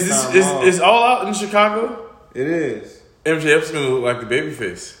take some Is this time off. is All Out in Chicago? It is. MJF's gonna look like the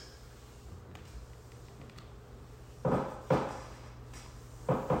babyface.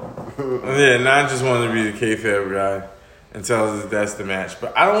 Yeah, and I just wanted to be the kayfabe guy and tell us that that's the match,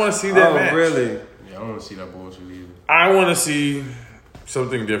 but I don't want to see that match. Really? Yeah, I don't want to see that bullshit either. I want to see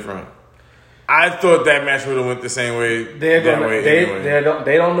something different. I thought that match would have went the same way. They anyway.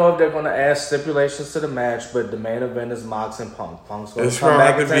 don't know if they're gonna add stipulations to the match, but the main event is Mox and Punk. Punk's gonna It's come gonna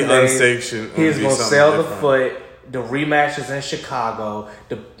back have to in be 10 days. unsanctioned. He's It'll be gonna something sell different. the foot. The rematch is in Chicago.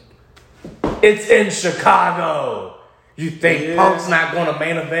 It's in Chicago. You think Punk's not gonna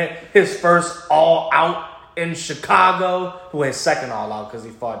main event his first All Out in Chicago? Who went second All Out because he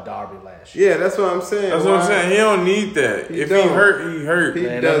fought Darby last year. Yeah, that's what I'm saying. That's what I'm saying. He don't need that. If don't. he hurt, he hurt. He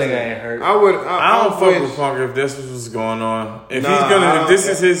Man, that doesn't. nigga ain't hurt. I don't fuck wish- with Punk if this was going on. If Nah, if this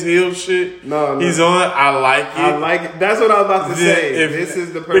is his heel shit, No. he's on. I like it. I like it. That's what I was about to say. If- This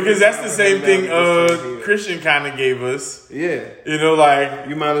is the perfect because that's the time same for thing him to just turn heel. Christian kind of gave us. Yeah, You know, like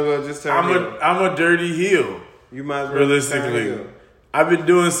you might as well just turn heel. I'm a dirty heel. You might as well just turn Realistically, heel. I've been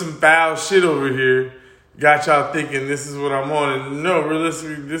doing some foul shit over here. Got y'all thinking this is what I'm on, and no,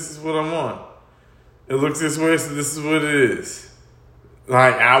 realistically, this is what I'm on. It looks this way, so this is what it is.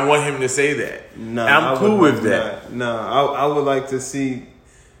 Like I want him to say that. No, I'm cool with that. No, I would like to see,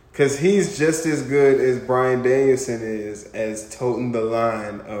 because he's just as good as Bryan Danielson is as toting the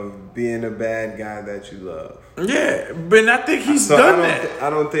line of being a bad guy that you love. Yeah, but I think he's So done that. I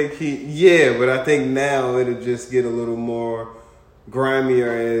don't think yeah, but I think now it'll just get a little more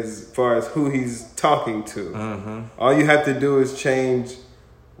grimier as far as who he's talking to. Mm-hmm. All you have to do is change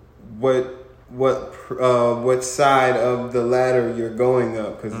what side of the ladder you're going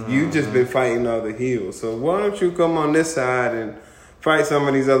up, because you've just been fighting all the heels. So why don't you come on this side and fight some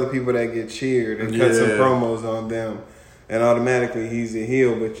of these other people that get cheered and cut some promos on them, and automatically he's a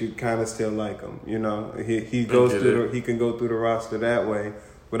heel, but you kind of still like him. You know, he goes through he can go through the roster that way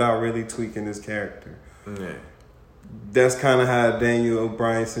without really tweaking his character. Yeah. That's kind of how Daniel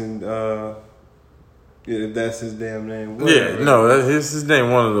Bryanson, that's his damn name. Yeah, no, that's his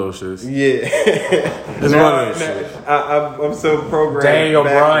name. One of those shits. Yeah. It's one of those shits. I'm so programmed. Daniel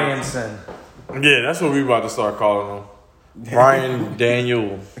backwards. Bryanson. Yeah, that's what we about to start calling him. Brian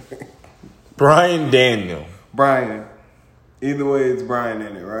Daniel. Brian. Either way, it's Brian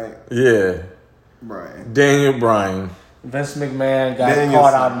in it, right? Yeah. Brian. Daniel Bryan. Vince McMahon got Danielson.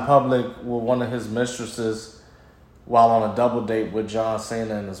 caught out in public with one of his mistresses while on a double date with John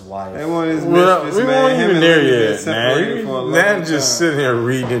Cena and his wife. That one is Well, mistress, we man. weren't Him even and there Linda been yet, separated for a man. long Now time. just sitting here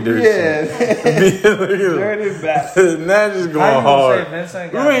reading their Yeah. shit. Look at him. Dirty back. Now just How going you gonna hard. say Vince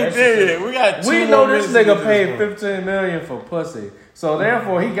ain't We got ain't there mistresses? yet. We got two We more know this minutes to nigga get paid this one. $15 million for pussy, so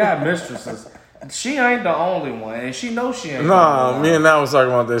therefore he got mistresses. She ain't the only one, and she knows she ain't. the Nah, only me one. and I was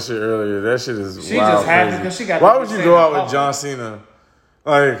talking about that shit earlier. That shit is She wild just happy crazy. 'cause she got Why to would be you seen go in out with public. John Cena,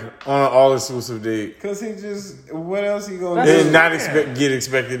 like on an all-exclusive date, Because he just, what else he gonna That's do? and not Yeah. get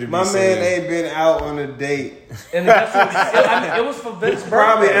expected to be My seen? man ain't been out on a date And that's what, it was for Vince's birthday.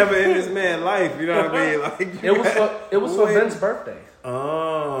 probably ever in his man life. You know what I mean? Like It was for Wait. Vince's birthday.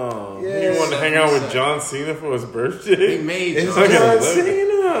 Oh, Yeah. you want to hang out with John Cena for his He birthday? made It's John John Cena. Cena.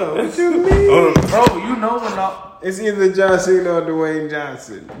 What you mean? Bro, you know when all It's either John Cena or Dwayne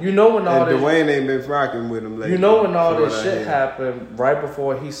Johnson. you know when all And this Dwayne ain't been rocking with him lately. you know when all from this what I shit hear. happened, right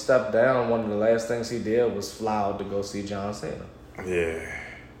before he stepped down, one of the last things he did was fly out to go see John Cena. Yeah.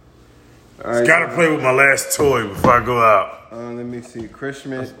 All right, Gotta play with my last toy before I go out. let me see.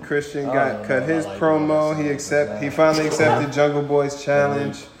 Christian I got don't cut know his if I like promo. that. He finally accepted Jungle Boy's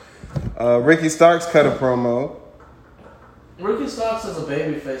challenge. Ricky Starks cut a promo. Ricky Starks as a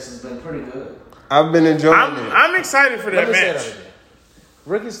babyface has been pretty good. I've been enjoying it. I'm excited for that Let me say match. that again.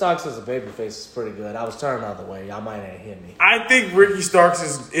 Ricky Starks as a babyface is pretty good. I was turning the other way. Y'all might not hear me. I think Ricky Starks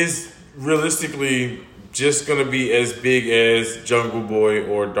is realistically just gonna be as big as Jungle Boy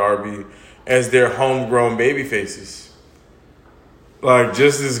or Darby as their homegrown baby faces. Like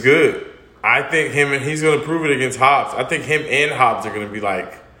just as good. I think he's gonna prove it against Hobbs. I think him and Hobbs are gonna be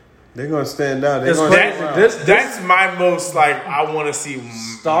like They're gonna stand out. They're It's gonna crazy. that's my most like I want to see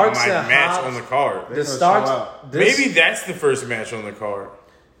Starks my and match Hobbs- on the card. They're This gonna Starks. show out. Maybe that's the first match on the card.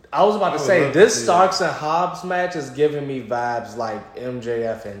 I was about to would say love to this see Starks and Hobbs match is giving me vibes like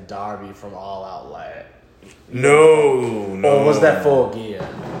MJF and Darby from All Out Lad. No. Or was that Full Gear?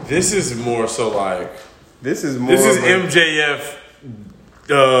 This is more so like This is more. this is of a- MJF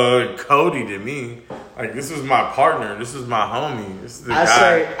Cody to me. Like this is my partner. This is my homie. This is the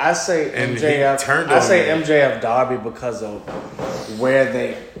guy. I say And he MJF. turned I on say me. MJF Darby because of where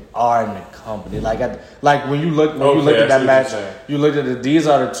they are in the company. Like when you look Okay, you look I at that see what match, you're saying. you look at it. These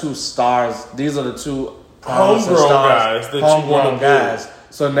are the two stars. These are the two promising Homegrown stars, guys that you homegrown wanna guys.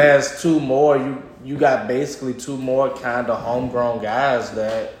 So there's two more. You got basically two more kind of homegrown guys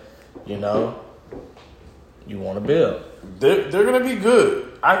that you know you want to build. They're gonna be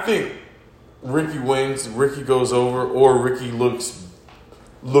good. I think Ricky wins. Ricky goes over, or Ricky looks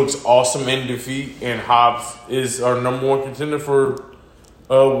awesome in defeat, and Hobbs is our number one contender for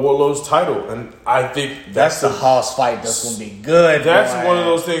Warlow's title. And I think That's the Hoss fight. That's gonna be good. That's boy. one of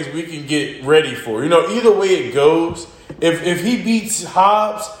those things we can get ready for. You know, either way it goes, if he beats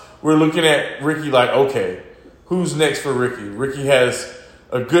Hobbs, we're looking at Ricky like, okay, who's next for Ricky? Ricky has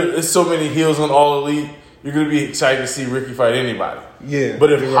there's so many heels on All Elite. You're going to be excited to see Ricky fight anybody. Yeah.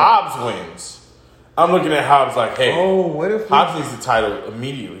 But if you're Hobbs wins, I'm looking at Hobbs like, hey, Oh, what if we, Hobbs needs the title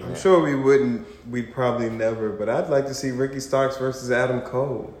immediately. I'm sure we wouldn't. We'd probably never. But I'd like to see Ricky Starks versus Adam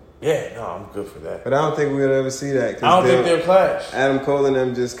Cole. Yeah, no, I'm good for that. But I don't think we'll ever see that. 'Cause I don't think they'll clash. Adam Cole and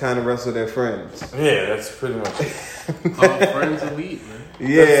them just kind of wrestle their friends. Yeah, that's pretty much it. All friends elite, man.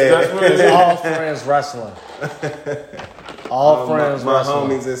 Yeah. That's what it It's is. all friends wrestling. All friends my wrestling.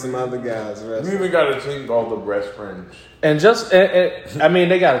 homies and some other guys We wrestling. even got to think all the best friends. And just, I mean,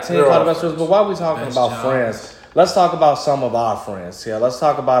 they got a team They're called all the Best Friends, but while we talking Best about jobs. friends, let's talk about some of our friends here. Let's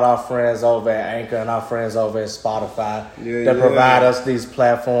talk about our friends over at Anchor and our friends over at Spotify that provide us these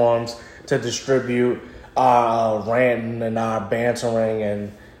platforms to distribute our ranting and our bantering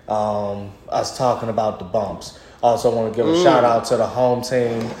and us talking about the bumps. Also want to give a shout out to the home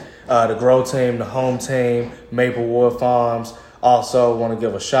team, the Grow team, the home team, Maplewood Farms. Also want to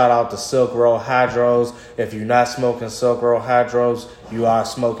give a shout out to Silk Road Hydros. If you're not smoking Silk Road Hydros, you are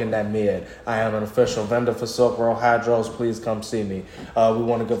smoking that mid. I am an official vendor for Silk Road Hydros. Please come see me. We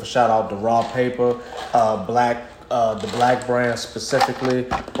want to give a shout out to Raw Paper, the Black brand specifically.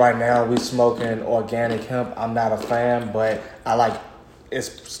 Right now we smoking organic hemp. I'm not a fan, but I like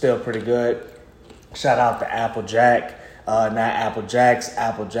it's still pretty good. Shout out to Applejack. Not Apple Jacks,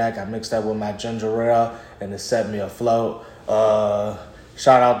 Applejack. I mixed that with my ginger ale and it set me afloat.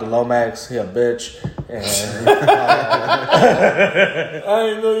 Shout out to Lomaxx, he a bitch. And, I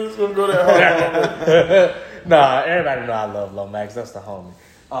didn't know you was going to go that hard. nah, everybody know I love Lomaxx. That's the homie.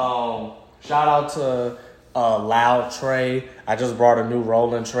 Shout out to Loud Tray. I just brought a new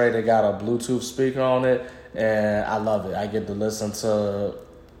rolling tray. They got a Bluetooth speaker on it, and I love it. I get to listen to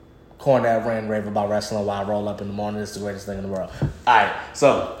Cornette rant rave about wrestling while I roll up in the morning. It's the greatest thing in the world. All right,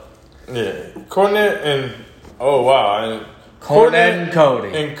 so Yeah. Cornette and, oh wow. Cornette and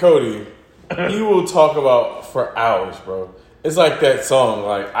Cody. And Cody, he will talk about for hours, bro. It's like that song,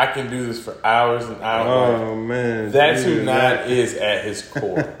 like, I can do this for hours and hours. Oh man, That's who Nine is at his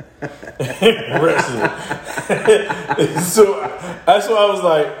core. Wrestling. So that's why I was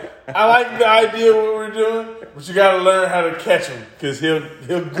like, I like the idea of what we're doing, but you gotta learn how to catch him, because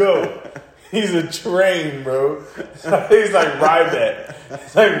he'll go. He's a train, bro. He's like Ryback.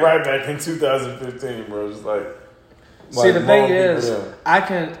 It's like Ryback in 2015, bro. It's like see, the thing long is, people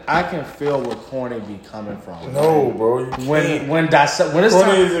down. I can feel where Corny be coming from. No, bro. You When can't. when it's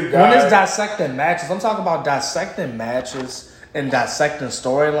Corny is a guy- when it's dissecting matches, I'm talking about dissecting matches and dissecting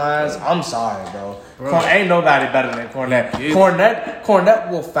storylines, I'm sorry, bro. Ain't nobody better than Cornette.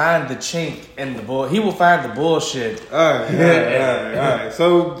 Cornette will find the chink in the bull. He will find the bullshit. All right.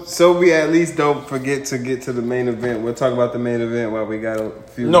 So we at least don't forget to get to the main event. We'll talk about the main event while we got a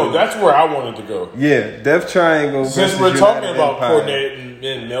few. No, minutes. that's where I wanted to go. Yeah, Death Triangle. Since we're talking about Cornette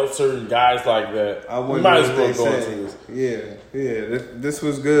and Meltzer and guys like that, we might as well go into this. Yeah. This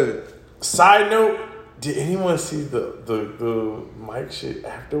was good. Side note: did anyone see the mic shit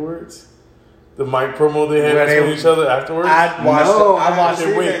afterwards? The mic promo they had between each other afterwards? I watched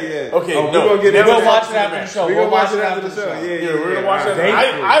it. Wait. Okay, we're gonna get We'll watch it after the show. We're gonna watch it after the show. Yeah, we're gonna watch it.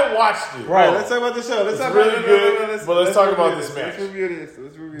 I watched it. Right, let's talk about the show. It's really good. But let's talk about this match. Let's review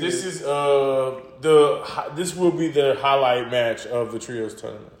this. This is this will be the highlight match of the trios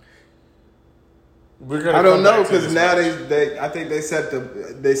tournament. I don't know because now they I think they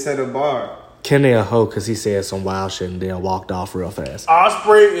set a bar. Kenny a hoe because he said some wild shit and then walked off real fast.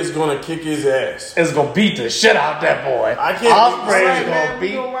 Ospreay is gonna kick his ass. It's gonna beat the shit out that boy. I can't. Ospreay is gonna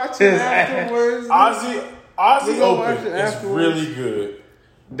beat his ass. Aussie Open is really good.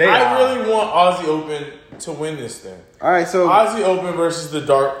 I really want Aussie Open to win this thing. All right, so Aussie Open versus the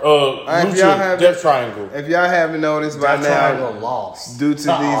Dark Lucha Death Triangle. If y'all haven't noticed by now, lost due to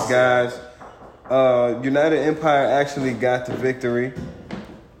these guys, United Empire actually got the victory.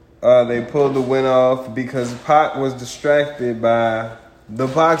 They pulled the win off because Pac was distracted by the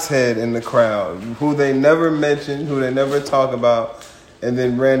box head in the crowd, who they never mention, who they never talk about, and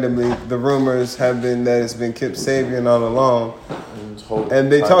then randomly the rumors have been that it's been Kip Sabian all along,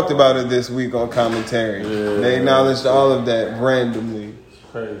 and they talked about it this week on commentary. Yeah. They acknowledged all of that randomly.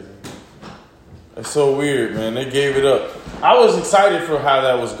 It's crazy. It's so weird, man. They gave it up. I was excited for how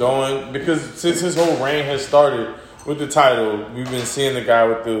that was going because since his whole reign has started with the title, we've been seeing the guy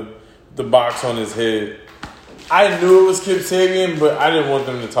with the box on his head. I knew it was Kip Sabian, but I didn't want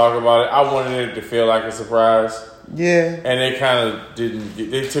them to talk about it. I wanted it to feel like a surprise. Yeah. And they kind of didn't.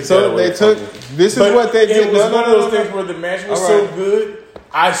 They took so that away. This is what they did. It was one of those things where the match was so good,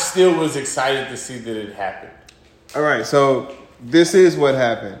 I still was excited to see that it happened. All right, so this is what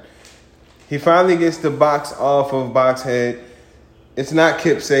happened. He finally gets the box off of Boxhead. It's not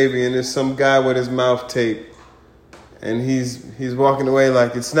Kip Sabian. It's some guy with his mouth taped. And he's walking away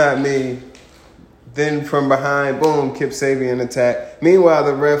like, it's not me. Then from behind, boom, Kip Sabian attack. Meanwhile,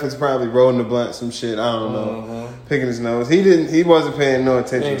 the ref is probably rolling the blunt, some shit, I don't know, picking his nose. He wasn't paying no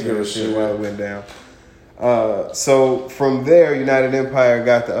attention to this shit while it went down. So from there, United Empire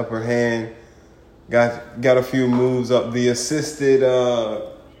got the upper hand, got a few moves up. The assisted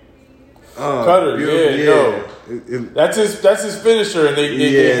cutter, that's his finisher, and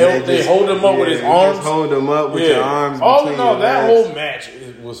they hold him up with his arms. Just hold him up with your arms. That whole match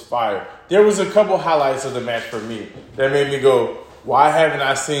was fire. There was a couple highlights of the match for me that made me go, "Why haven't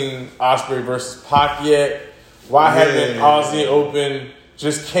I seen Ospreay versus Pac yet? Why haven't Aussie Open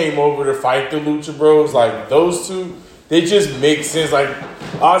just came over to fight the Lucha Bros? Like those two, they just make sense. Like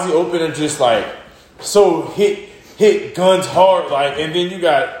Aussie Open are just like so hit guns hard, like, and then you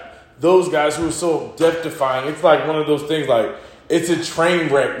got those guys who are so death defying. It's like one of those things, like it's a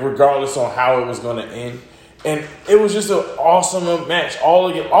train wreck regardless on how it was going to end. And it was just an awesome match. All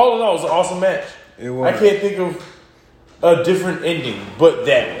in all, it was an awesome match. It was. I can't think of a different ending but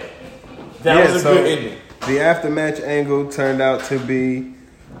that way. That was a good ending. The after-match angle turned out to be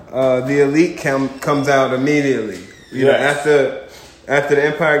the Elite comes out immediately. You know, after the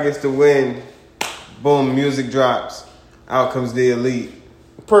Empire gets the win, boom, music drops. Out comes the Elite.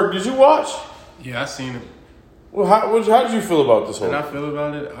 Perk, did you watch? Yeah, I seen it. Well, how did you feel about this whole? How I feel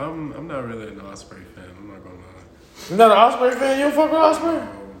about it? I'm not really an Ospreay fan. I'm not gonna lie. You're not an Ospreay fan? You don't fuck with Ospreay?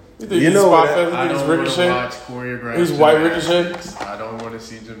 You think he's spot feather? I don't want to watch choreographed. He's white Ricochet. I don't want to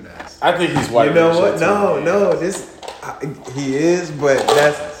see gymnastics. I think he's white. You know Ricochet what? No. He is, but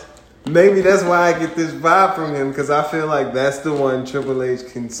that's why I get this vibe from him because I feel like that's the one Triple H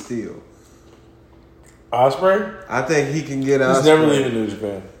can steal. Ospreay? I think he can get Ospreay. He's never leaving New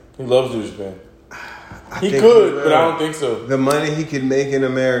Japan. He loves New Japan. He could, but I don't think so. The money he could make in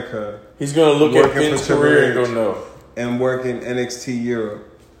America. He's going to look at Finn's career and go, no. And work in NXT Europe.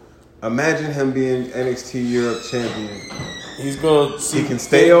 Imagine him being NXT Europe champion. He's going to see. He can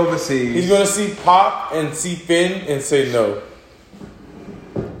stay overseas. He's going to see Pac and see Finn and say no.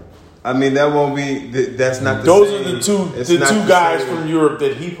 I mean, that won't be. That's not the Those same. are the two guys from Europe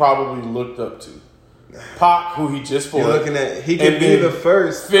that he probably looked up to. Pac, who he just fought. You're looking at. He could be the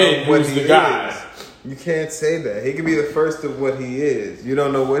first. Finn, who's the guy. You can't say that. He could be the first of what he is. You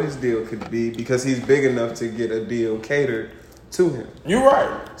don't know what his deal could be because he's big enough to get a deal catered to him. You're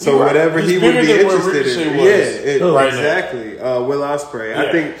right. So whatever He's he would bigger be than what interested in, Ricochet was right exactly. Will Ospreay. Yeah.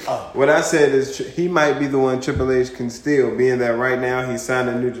 I think what I said is he might be the one Triple H can steal, being that right now he's signed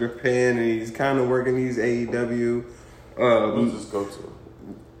to New Japan and he's kind of working these AEW Who's his go-to?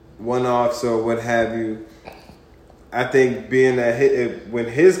 one-offs or what have you. I think being that when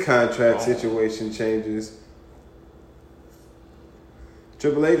his contract situation changes,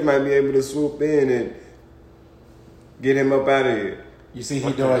 Triple H might be able to swoop in and get him up out of here. You see,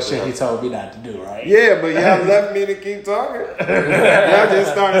 he doing shit he told me not to do, right? Yeah, but y'all left me to keep talking. Y'all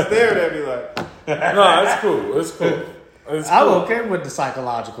just started staring at me like. No, it's cool. It's cool. It's I'm cool. okay with the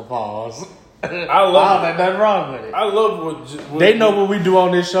psychological pause. I love There's nothing wrong with it. I love what They know what we do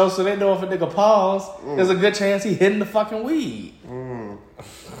on this show, so they know if a nigga pause, there's a good chance he hitting the fucking weed.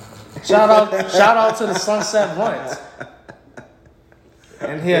 Shout out to the Sunset Runs.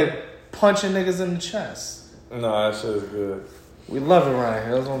 And here punching niggas in the chest. No, that shit is good. We love it around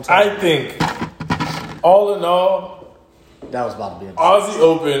here. That's what I'm talking I think, all in all, about. That was about to be a Aussie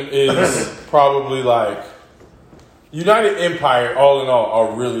Open is probably like United Empire. All in all,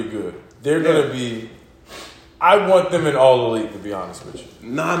 are really good. They're gonna be. I want them in All Elite, to be honest with you.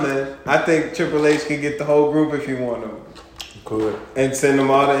 Nah, man. I think Triple H can get the whole group if he want them. Good. And send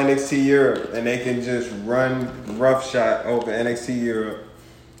them all to NXT Europe. And they can just run roughshod over NXT Europe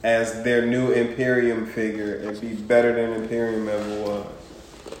as their new Imperium figure and be better than Imperium ever was.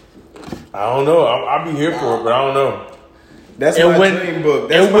 I don't know. I'll be here for it, but I don't know. That's my dream book.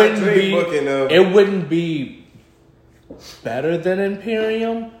 That's my dream booking of. It wouldn't be better than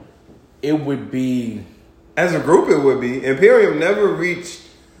Imperium. It would be. As a group, it would be. Imperium never reached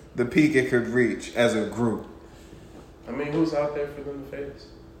the peak it could reach as a group. I mean, who's out there for them to face?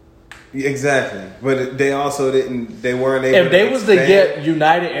 Exactly, but they also didn't. They weren't able. If they was to get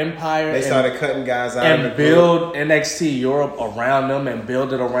United Empire, they started cutting guys out and of the build NXT Europe around them and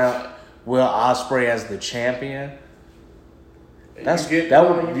build it around Will Ospreay as the champion. I think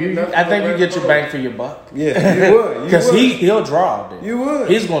you get your bang for your buck. Yeah, you would. Because he'll draw. Dude. You would.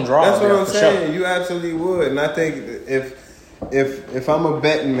 He's gonna draw. That's what I'm saying. Sure. You absolutely would. And I think if I'm a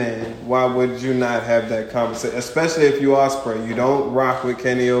betting man, why would you not have that conversation? Especially if you Ospreay, you don't rock with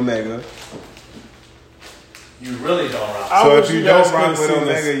Kenny Omega. You really don't rock. So if you don't rock with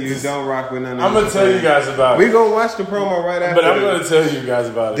Omega, you don't rock with none of them. I'm gonna tell you guys about it. We gonna watch the promo right after. But I'm gonna tell you guys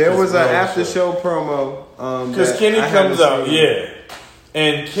about it. There was an after show promo. Because Kenny comes out,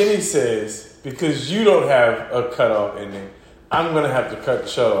 and Kenny says, because you don't have a cutoff ending, I'm gonna have to cut the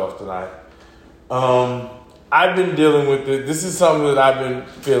show off tonight. I've been dealing with it. This is something that I've been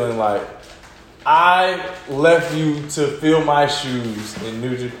feeling like. I left you to fill my shoes in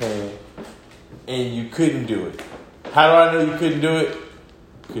New Japan, and you couldn't do it. How do I know you couldn't do it?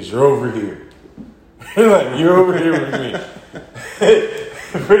 Because you're over here. Like, you're over here with me.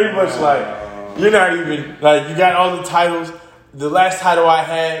 Pretty much like, you're not even, like, you got all the titles. The last title I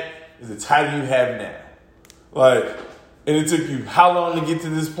had is the title you have now. Like, and it took you how long to get to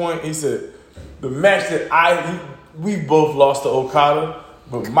this point? He said, the match that we both lost to Okada,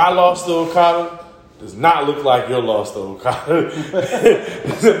 but my loss to Okada does not look like your loss to Okada.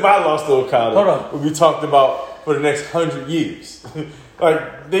 My loss to Okada will be talked about for the next 100 years.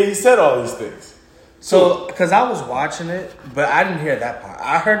 Like, he said all these things. So, because I was watching it, but I didn't hear that part.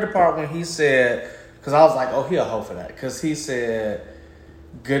 I heard the part when he said, because I was like, oh, he'll hope for that. Because he said,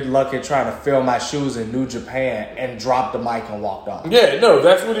 good luck at trying to fill my shoes in New Japan, and dropped the mic and walked off. Yeah, no,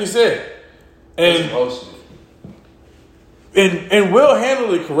 that's what he said. And Will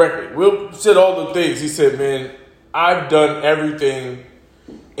handled it correctly. Will said all the things. He said, man, I've done everything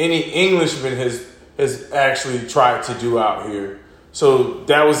any Englishman has actually tried to do out here. So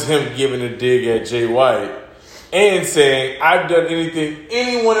that was him giving a dig at Jay White and saying, I've done anything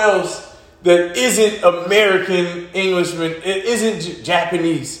anyone else that isn't American Englishman, it isn't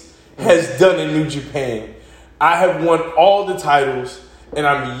Japanese, has done in New Japan. I have won all the titles, and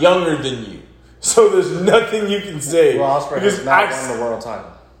I'm younger than you. So there's nothing you can say. Well, Ospreay has not won the world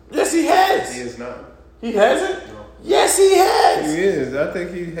title. Yes, he has. He is not. He hasn't? No. Yes, he has. He is. I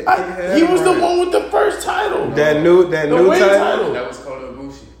think he has. He was the one with the first title. No. That new title? That was Kota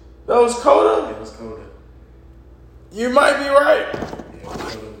Ibushi. That was Kota? It was Kota. You might be right. Yeah, it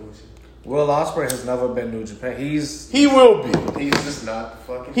was Kota Ibushi. Will Ospreay has never been New Japan. He will be. He's just not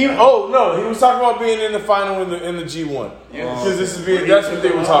fucking. He was talking about being in the final in the G1. Yeah, because that's what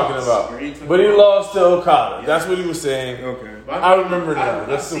they were talking about. But he lost to Okada. Yeah. That's what he was saying. Okay, I remember now.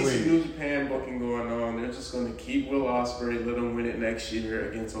 That's the weird. New Japan booking going on. They're just going to keep Will Ospreay, let him win it next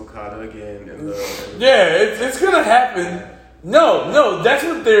year against Okada again. Yeah, it's going to happen. No, that's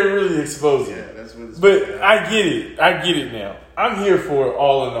what they're really exposing. Yeah, that's what it's But I get it now. I'm here for it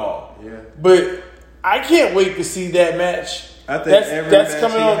all in all. Yeah. But I can't wait to see that match. I think every match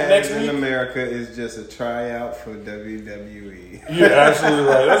coming he on has next in week. America is just a tryout for WWE. You're absolutely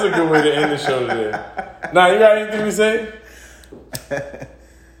right. That's a good way to end the show today. Nah, you got anything to say?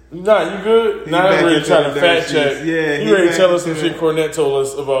 Nah, you good? Nah, I'm ready to try to fact check. Yeah, you ready to tell us some shit Cornette told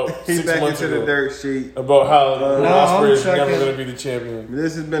us about He's 6 back months into ago the dirt sheet. about how Ospreay is I'm never checking. going to be the champion.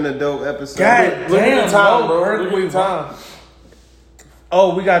 This has been a dope episode. God Look at damn, the time, no, bro. Bert, Look at the time.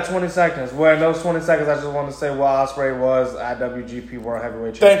 Oh, we got 20 seconds. Well, in those 20 seconds, I just want to say what Ospreay was IWGP World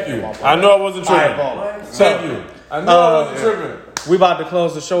Heavyweight Thank Champion. you. I know I wasn't tripping. Fireball. Thank you. I know I wasn't tripping. We about to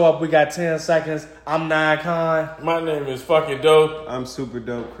close the show up. We got 10 seconds. I'm Nikon. My name is fucking dope. I'm super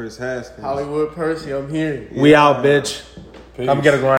dope, Chris Haskins. Hollywood Percy, I'm here. We out, bitch. Peace. Come get a grind.